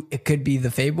 ooh, it could be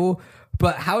the Fable.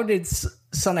 But how did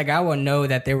Sanagawa know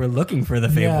that they were looking for the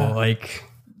Fable? Yeah. Like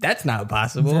that's not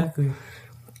possible. Exactly.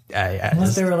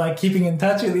 Unless they were like keeping in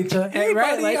touch with each other. Hey,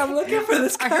 right, buddy, like, I'm looking for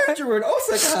this guy. I heard you were in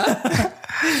Osaka.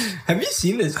 Have you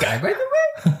seen this guy, by the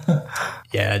way?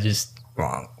 Yeah, just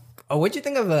wrong. Oh, what'd you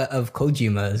think of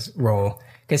Kojima's role?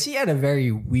 Because he had a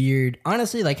very weird,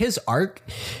 honestly, like his arc.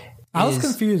 I was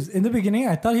confused. In the beginning,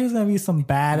 I thought he was going to be some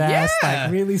badass,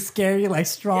 like really scary, like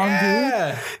strong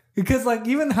dude. Because like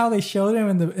even how they showed him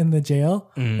in the jail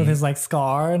with his like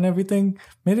scar and everything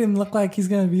made him look like he's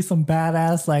going to be some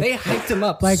badass. Like they hyped him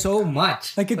up like, so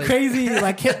much. Like a crazy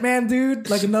like hitman dude,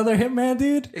 like another hitman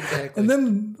dude. Exactly. And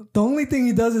then the only thing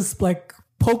he does is like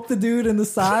poke the dude in the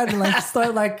side and like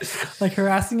start like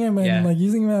harassing him and like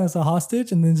using him as a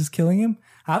hostage and then just killing him.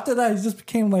 After that, he just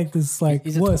became like this like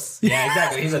wuss. Yeah,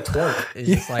 exactly. He's a twerp. It's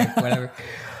just like whatever.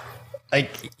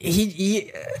 Like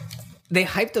he they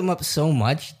hyped him up so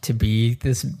much to be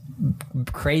this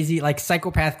crazy like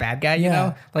psychopath bad guy, you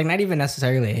know? Like not even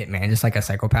necessarily a hitman, just like a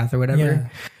psychopath or whatever. Yeah.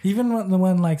 Even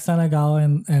when like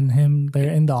Sanagawa and him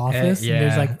they're in the office and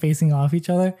they're like facing off each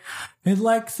other, it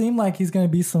like seemed like he's gonna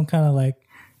be some kind of like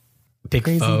big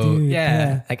crazy foe. dude.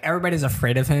 Yeah. Like everybody's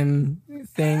afraid of him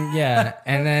thing. Yeah.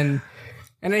 and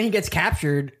then he gets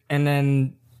captured and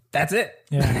then that's it.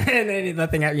 Yeah. And then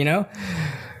nothing out, you know?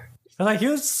 Like he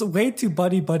was way too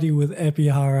buddy with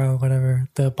Ebihara or whatever,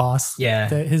 the boss. Yeah.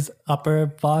 His upper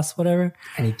boss, whatever.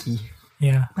 Aniki.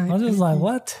 Yeah. I was just like,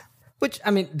 what? Which, I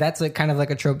mean, that's a kind of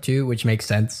like a trope too, which makes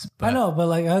sense. But, I know, but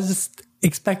like I was just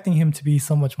expecting him to be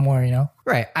so much more, you know?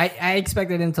 Right. I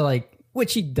expected him to like,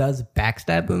 which he does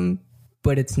backstab him,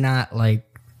 but it's not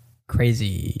like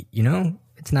crazy, you know?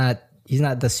 He's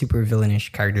not the super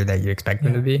villainish character that you expect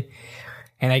him to be.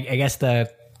 And I guess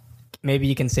maybe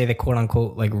you can say the quote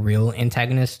unquote like real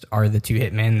antagonists are the two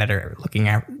hitmen that are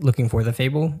looking for the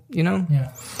Fable, you know?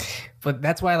 Yeah. But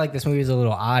that's why like this movie is a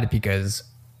little odd because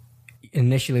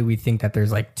initially we think that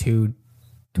there's like two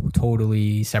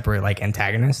totally separate like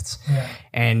antagonists. Yeah.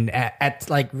 And at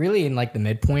like really in like the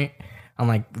midpoint, I'm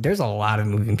like, there's a lot of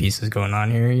moving pieces going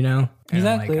on here, you know? And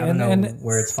exactly. Like, I don't know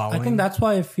where it's following. I think that's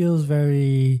why it feels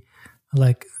very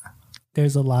like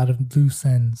there's a lot of loose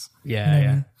ends. Yeah, you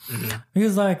know what I mean?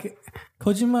 Because like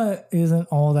Kojima isn't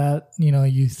all that, you know,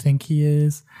 you think he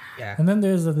is. Yeah. And then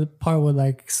there's the part with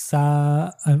like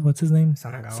what's his name?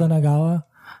 Sanagawa.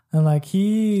 And like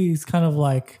he's kind of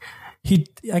like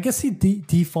I guess he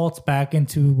defaults back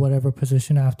into whatever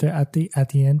position after at the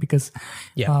end because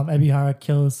Ebihara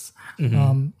kills you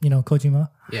know, Kojima.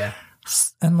 Yeah.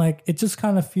 And like it just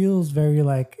kind of feels very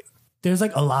like there's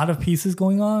like a lot of pieces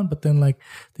going on, but then like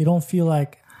they don't feel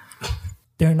like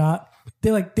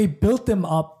they built them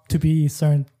up to be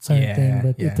certain thing,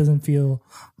 but it doesn't feel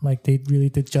like they really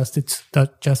did justice to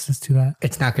that.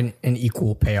 It's not an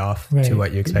equal payoff to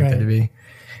what you expect it to be.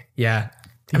 Yeah.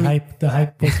 The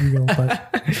hype was real,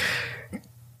 but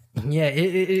yeah,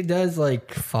 it does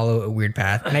like follow a weird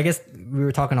path. And I guess we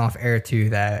were talking off air too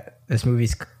that this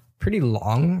movie's pretty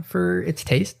long for its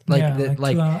taste. Like, a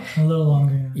little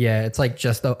longer. Yeah, it's like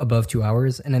just above 2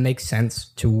 hours, and it makes sense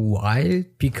to why,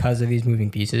 because of these moving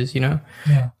pieces, you know?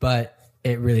 Yeah. But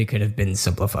it really could have been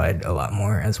simplified a lot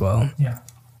more as well. Yeah.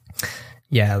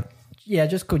 Yeah,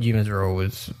 just Kojima's role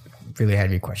really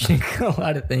had me questioning a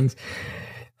lot of things.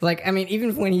 Like, I mean,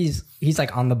 even when he's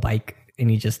like on the bike and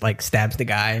he just like stabs the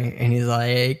guy and he's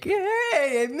like,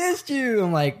 hey, I missed you.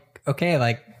 I'm like, okay,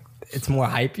 like, it's more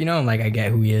hype, you know? I'm like, I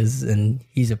get who he is, and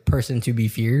he's a person to be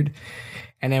feared.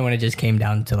 And then when it just came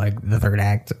down to like the third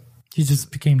act, he just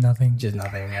became nothing. Just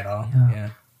nothing at all.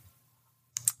 Yeah.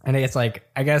 And it's like,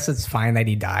 I guess it's fine that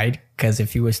he died, because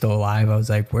if he was still alive, I was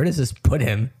like, where does this put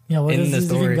him in the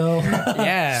story? Go?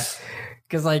 Yeah.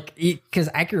 Because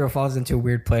Akira falls into a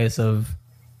weird place of,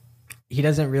 he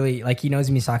doesn't really, like, he knows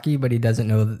Misaki, but he doesn't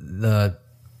know the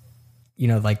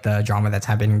like the drama that's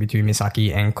happening between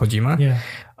Misaki and Kojima. Yeah.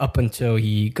 Up until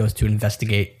he goes to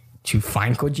investigate to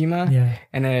find Kojima. Yeah.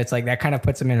 And then it's like, that kind of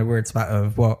puts him in a weird spot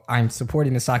of, well, I'm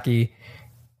supporting Misaki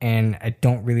and I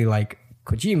don't really like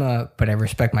Kojima, but I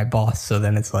respect my boss. So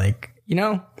then it's like, you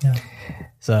know? Yeah.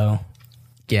 So,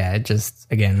 yeah, it just,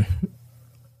 again,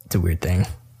 it's a weird thing.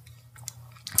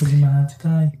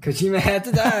 Kojima had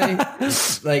to die.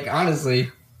 Like, honestly.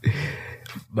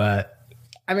 But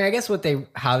I mean, I guess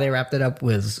how they wrapped it up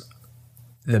was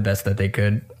the best that they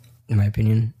could, in my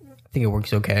opinion. I think it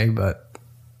works okay, but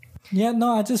yeah,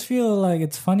 no, I just feel like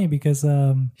it's funny because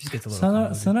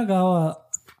Sunagawa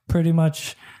pretty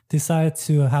much decided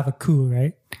to have a coup,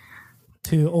 right?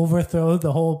 To overthrow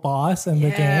the whole boss and the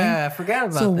gang. Yeah, I forgot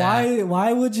about that. So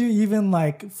why would you even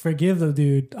like forgive the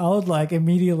dude? I would like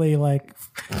immediately like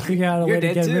figure out a way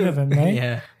to get rid of him, right?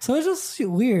 Yeah. So it's just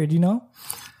weird, you know?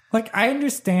 Like, I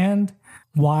understand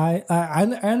why. I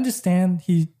understand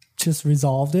he just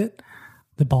resolved it,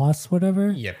 the boss,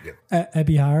 whatever. Yep.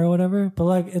 Ebihara or whatever. But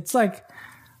like, it's like,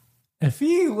 if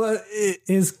he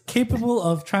is capable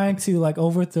of trying to like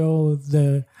overthrow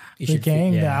the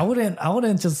gang, then I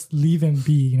wouldn't just leave him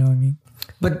be. You know what I mean?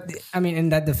 But I mean, in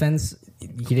that defense,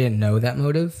 he didn't know that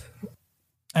motive.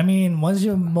 I mean, once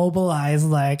you mobilize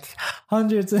like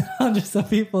hundreds and hundreds of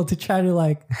people to try to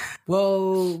like,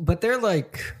 well, but they're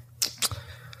like,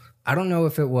 I don't know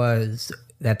if it was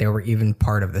that they were even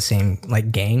part of the same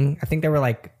like gang. I think they were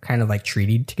like kind of like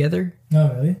treated together.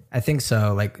 Oh, really? I think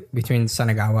so. Like between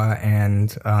Sanagawa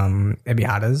and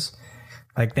Ebihara's,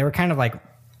 like they were kind of like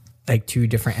two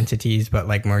different entities, but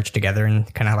like merged together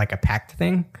and kind of like a pact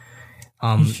thing.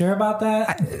 You sure about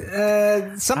that?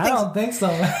 Something. I don't think so.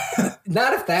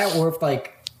 Not if that, or if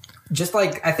like, just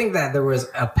like, I think that there was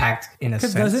a pact in a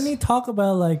sense. Because doesn't he talk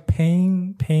about like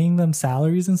paying them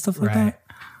salaries and stuff like that?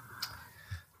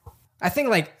 I think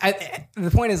like the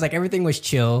point is like everything was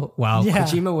chill while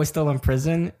Kojima was still in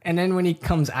prison, and then when he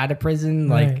comes out of prison,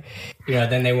 like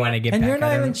then they want to get. And back you're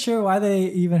not at him. even sure why they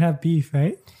even have beef,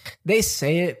 right? They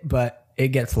say it, but it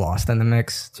gets lost in the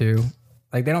mix too.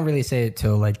 Like they don't really say it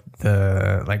till like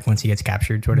once he gets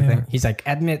captured, sort of thing. He's like,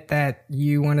 admit that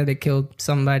you wanted to kill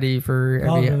somebody for.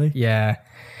 Really? Yeah,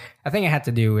 I think it had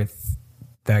to do with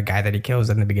the guy that he kills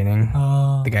in the beginning.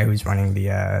 The guy who's running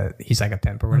the. He's like a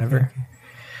pimp or whatever. Okay.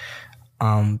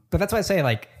 But that's why I say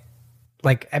like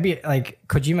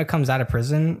Kojima comes out of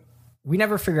prison. We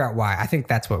never figure out why. I think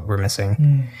that's what we're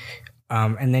missing.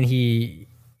 And then he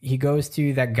goes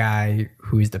to that guy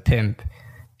who is the pimp,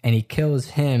 and he kills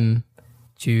him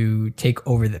to take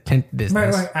over the pimp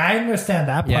business. Right. I understand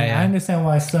that part. Yeah. I understand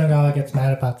why Sunagawa gets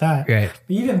mad about that. Right.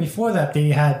 But even before that, they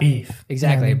had beef.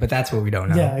 Exactly. You know? But that's what we don't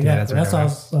know. Yeah, exactly. That's why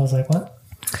I was like, what?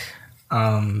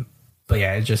 But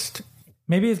yeah, it just.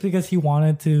 Maybe it's because he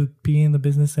wanted to be in the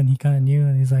business and he kind of knew,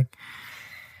 and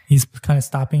he's kind of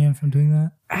stopping him from doing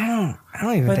that. I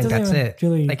don't even think that's it.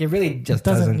 Really, like it really just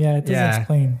doesn't. Yeah, it doesn't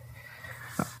explain.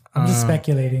 I'm just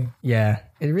speculating. Yeah,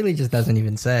 it really just doesn't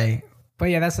even say. But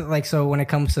yeah, that's like, so when it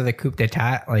comes to the coup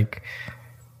d'etat, like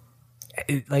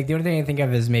the only thing I think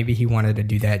of is maybe he wanted to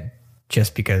do that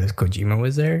just because Kojima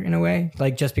was there in a way,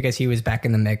 like just because he was back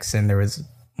in the mix and there was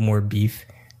more beef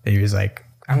that he was like,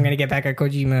 I'm going to get back at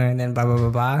Kojima and then blah, blah,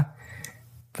 blah, blah.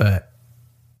 But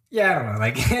yeah, I don't know.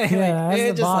 Like, yeah, like,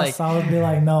 as the boss, I would be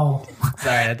like, no.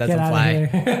 Sorry, that doesn't fly.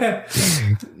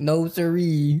 No,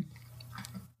 siree.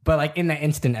 But like in that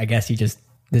instant, I guess he just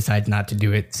decides not to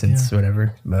do it since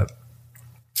whatever. But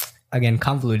again,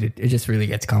 convoluted. It just really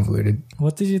gets convoluted.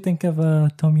 What did you think of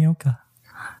Tomioka?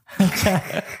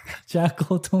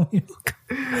 Jackal Tomioka.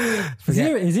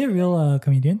 Is he a real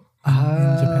comedian in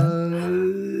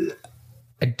Japan?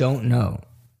 I don't know.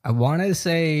 I want to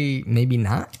say maybe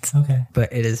not. Okay.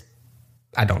 But it is.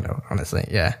 I don't know, honestly.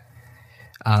 Yeah.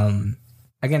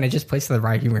 Again, it just plays to the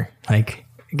right humor. Like,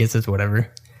 I guess it's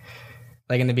whatever.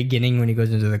 Like in the beginning when he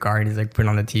goes into the car and he's like putting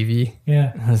on the TV.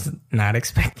 Yeah. I was not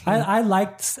expecting. I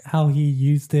liked how he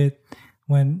used it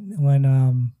when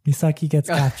Misaki gets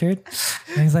captured.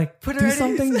 And he's like, do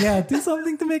something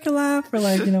to make her laugh or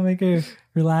like, make her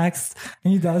relax.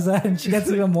 And he does that and she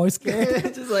gets even more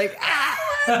scared. Just like, ah!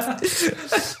 I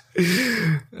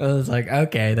was like,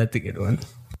 okay, that's a good one.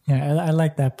 Yeah, I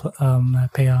like that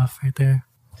payoff right there.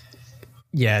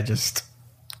 Yeah, just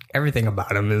everything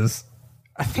about him is.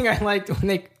 I think I liked when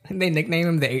they nickname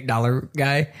him the $8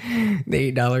 guy,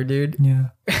 the $8 dude. Yeah,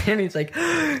 and he's like,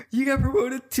 "You got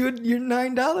promoted to your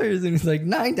 $9," and he's like,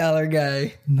 $9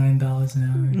 guy, $9 an hour,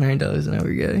 $9 an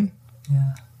hour guy.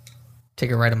 Yeah,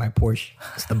 take a ride on my Porsche.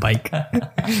 It's the bike.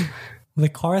 The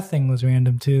car thing was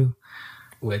random too.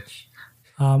 Which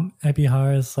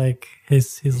Ebihara's like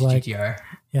his like GTR.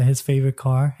 Yeah, his favorite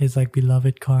car, his like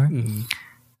beloved car. Mm-hmm.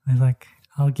 He's like,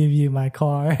 I'll give you my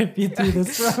car if you do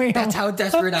this for me. That's how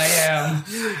desperate I am.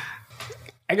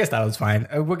 I guess that was fine.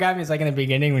 What got me is like in the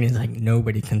beginning when he's like,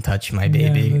 nobody can touch my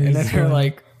baby. Yeah, and then they're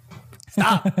like,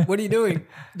 stop. What are you doing?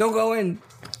 Don't go in.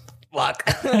 Lock.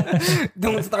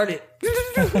 Don't start it.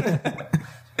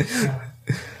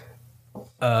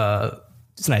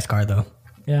 It's a nice car though.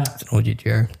 Yeah. It's an old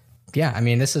GTR. Yeah, I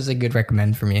mean, this is a good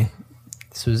recommend for me.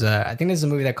 This was, I think this is a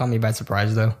movie that caught me by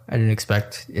surprise though. I didn't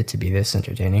expect it to be this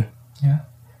entertaining. Yeah.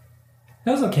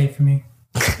 That was okay for me.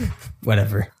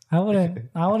 Whatever. I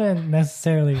wouldn't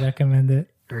necessarily recommend it.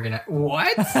 We're gonna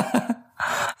what? I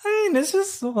mean, it's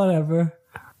just whatever.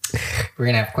 We're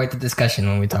gonna have quite the discussion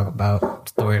when we talk about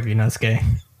Story of Inosuke.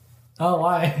 Oh,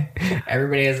 why?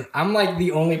 Everybody is. I'm like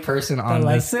the only person on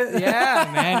likes this. it.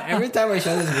 Yeah, man. Every time I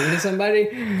show this movie to somebody,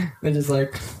 they're just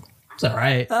like, "It's all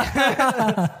right." I'm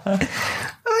like,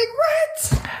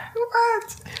 what?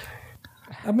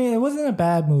 I mean, it wasn't a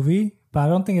bad movie, but I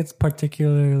don't think it's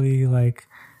particularly like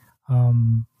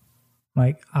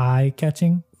eye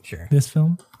catching. Sure. This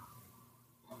film.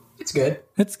 It's good.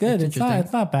 It's good. It's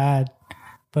not bad,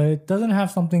 but it doesn't have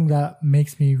something that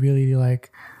makes me really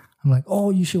like. I'm like, oh,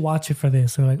 you should watch it for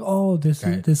this, or like, oh, this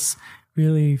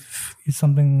really is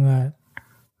something that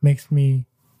makes me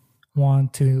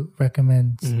want to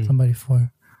recommend somebody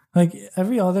for. Like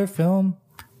every other film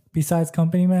besides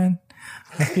Company Man,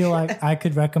 I feel like I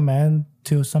could recommend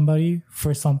to somebody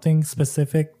for something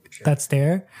specific that's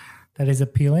there, that is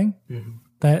appealing,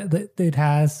 that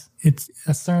it's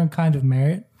a certain kind of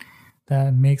merit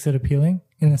that makes it appealing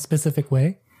in a specific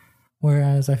way.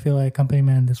 Whereas I feel like Company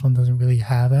Man, this one doesn't really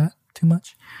have that too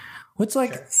much. Which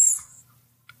like,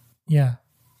 yeah.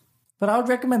 But I would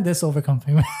recommend this over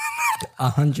Company Man.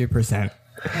 100%.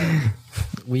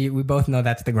 We both know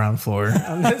that's the ground floor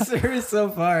on this series so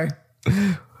far.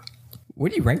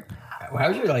 What do you rank?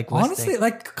 How's your like listing? Honestly,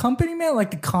 like Company Man, like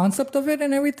the concept of it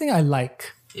and everything, I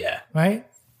like. Yeah. Right?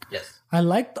 Yes. I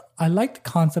liked the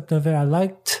concept of it. I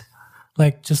liked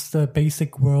like just the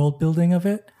basic world building of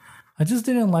it. I just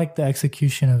didn't like the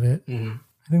execution of it. Mm-hmm.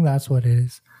 I think that's what it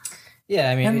is.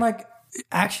 Yeah, I mean, and like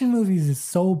action movies is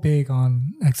so big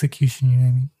on execution. You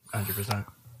know what I mean? 100%.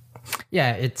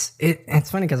 Yeah, it's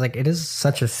funny because like it is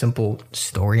such a simple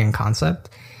story and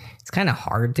concept. It's kind of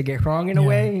hard to get wrong in a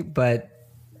way, but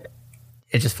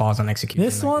it just falls on execution.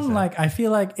 This one, like I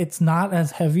feel like it's not as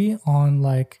heavy on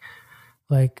like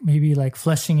maybe like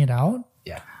fleshing it out.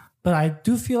 Yeah. But I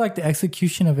do feel like the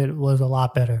execution of it was a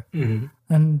lot better. Mm-hmm.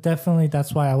 And definitely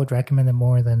that's why I would recommend it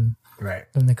more than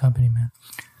the Company Man.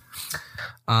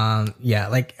 Yeah,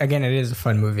 like again, it is a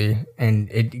fun movie and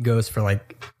it goes for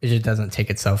like, it just doesn't take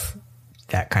itself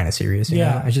that kind of serious. You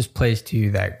know? It just plays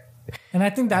to that. And I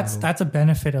think that's a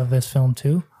benefit of this film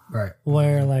too. Right.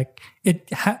 Where like it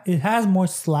has more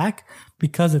slack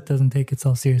because it doesn't take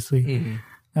itself seriously. Mm-hmm.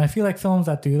 And I feel like films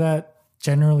that do that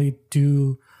generally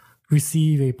do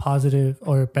receive a positive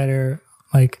or better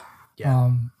like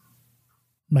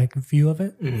view of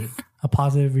it, a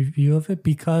positive review of it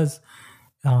because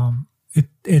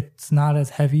it's not as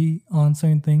heavy on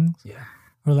certain things,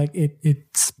 or like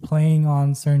it's playing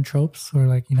on certain tropes, or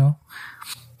like Yeah,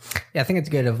 I think it's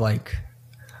good of like,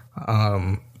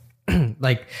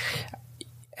 like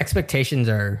expectations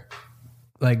are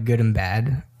like good and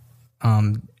bad,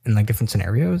 in like different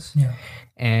scenarios. Yeah,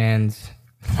 and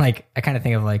like I kind of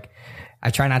think of like I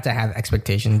try not to have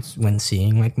expectations when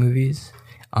seeing like movies,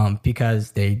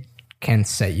 because they can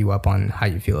set you up on how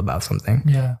you feel about something.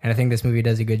 Yeah. And I think this movie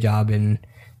does a good job in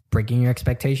breaking your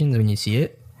expectations when you see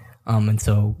it. And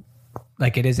so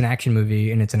like it is an action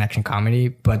movie and it's an action comedy,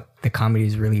 but the comedy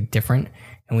is really different.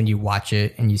 And when you watch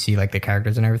it and you see like the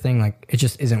characters and everything, like it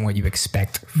just isn't what you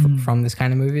expect from this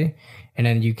kind of movie. And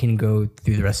then you can go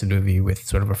through the rest of the movie with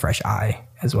sort of a fresh eye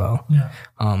as well. Yeah.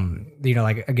 You know,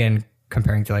 like again,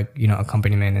 comparing to like, you know,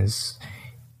 Accompaniment is,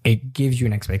 it gives you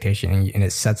an expectation and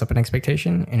it sets up an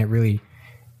expectation and it really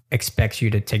expects you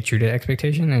to take true to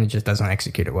expectation, and it just doesn't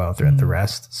execute it well throughout the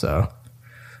rest. So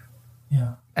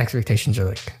yeah, expectations are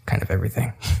like kind of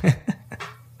everything.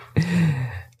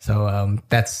 So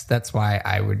that's why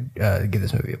I would give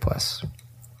this movie a plus.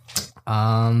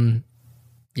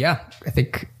 Yeah, I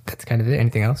think that's kind of it.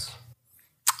 Anything else?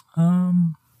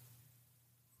 No,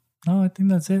 I think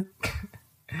that's it.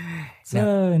 It's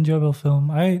an enjoyable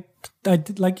film. I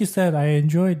did, like you said, I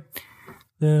enjoyed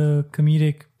the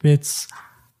comedic bits,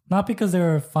 not because they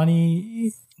were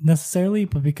funny necessarily,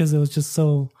 but because it was just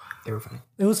so. They were funny.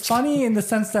 It was funny in the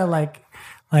sense that like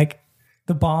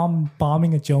the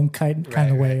bombing a joke kind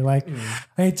of way. Like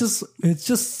it's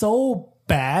just so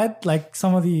bad. Like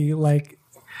some of the like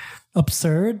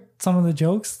absurd, some of the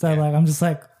jokes that like I'm just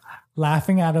like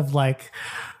laughing out of like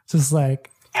just like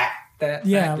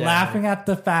laughing at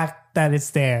the fact that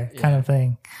it's there kind of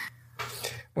thing.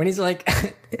 When he's like,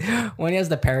 when he has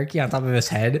the parakeet on top of his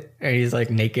head, and he's like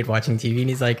naked watching TV, and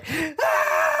he's like,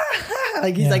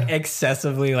 like he's like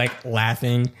excessively like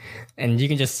laughing, and you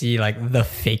can just see like the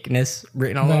fakeness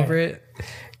written all over it.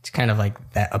 It's kind of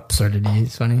like that absurdity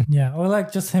is funny. Yeah, or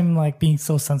like just him like being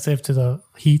so sensitive to the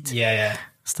heat. Yeah.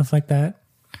 Stuff like that.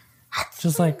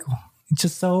 Just like,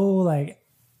 just so like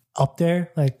up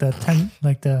there, like the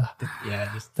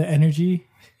energy.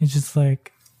 It's just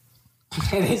like.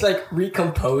 And he's like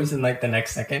recomposed in like the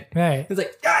next second. Right. He's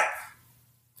like, ah!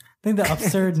 I think the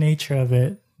absurd nature of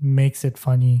it makes it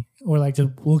funny, or like just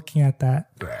looking at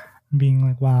that, and being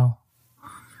like, wow.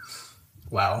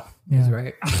 Wow. Yeah. He's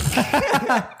right.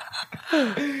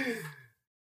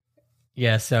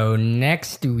 Yeah, so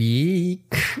next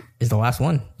week is the last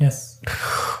one. Yes.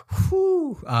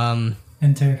 Whew.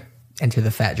 Enter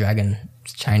the Fat Dragon.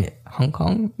 China, Hong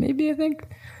Kong, maybe, I think.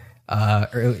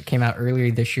 It came out earlier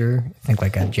this year. I think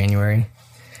like January.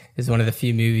 It's one of the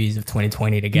few movies of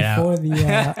 2020 to get before out.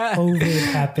 The Ovid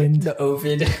happened. The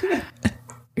Ovid.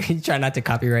 Try not to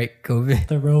copyright COVID.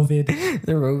 The Rovid.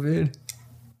 The Rovid.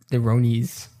 The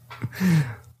Ronies.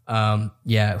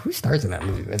 Yeah, who stars in that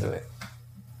movie, by the way?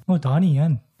 Oh, Donnie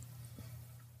Yen.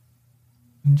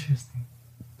 Interesting.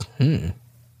 They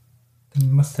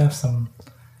must have some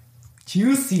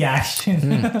juicy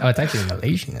action. Oh, it's actually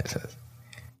Malaysian, it says.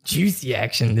 Juicy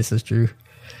action, this is true.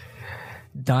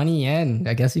 Donnie Yen,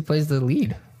 I guess he plays the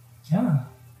lead. Yeah.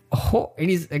 Oh,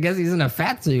 and I guess he's in a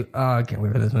fat suit. Oh, I can't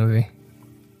wait for this movie.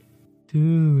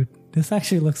 Dude, this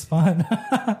actually looks fun.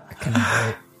 I cannot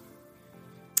wait.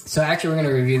 So actually, we're going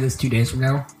to review this 2 days from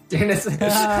now. We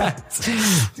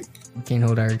can't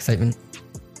hold our excitement.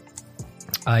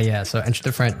 Yeah, so Enter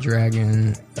the Fat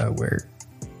Dragon, where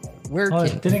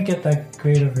it didn't get that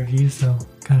great of reviews though.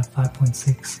 Got a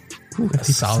 5.6.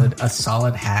 A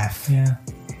solid half. Yeah.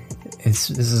 This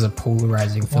is a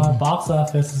polarizing film. Well, box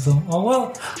office is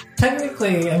well,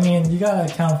 technically, I mean, you gotta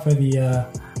account for the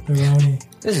Roni.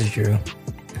 This is true.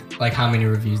 Like, how many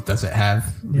reviews does it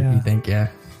have? Yeah. You think? Yeah.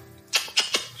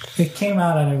 It came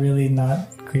out at a really not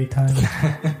great time.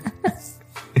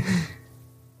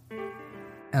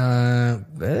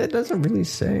 It doesn't really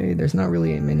say. There's not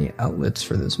really many outlets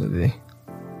for this movie.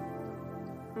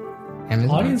 Amazon?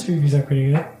 Audience reviews are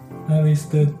pretty good. At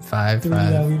least the 5 three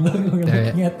that we're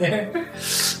looking at there.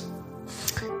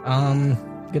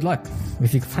 Good luck.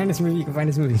 If you can find this movie, you can find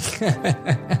this movie.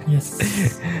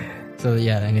 Yes. So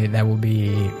yeah, that will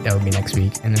be next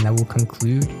week, and then that will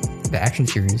conclude the action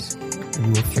series. We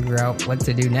will figure out what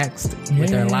to do next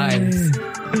with our lives.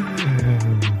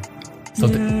 So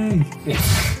thank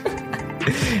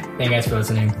you guys for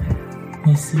listening.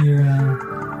 We'll see you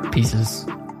around. Pieces.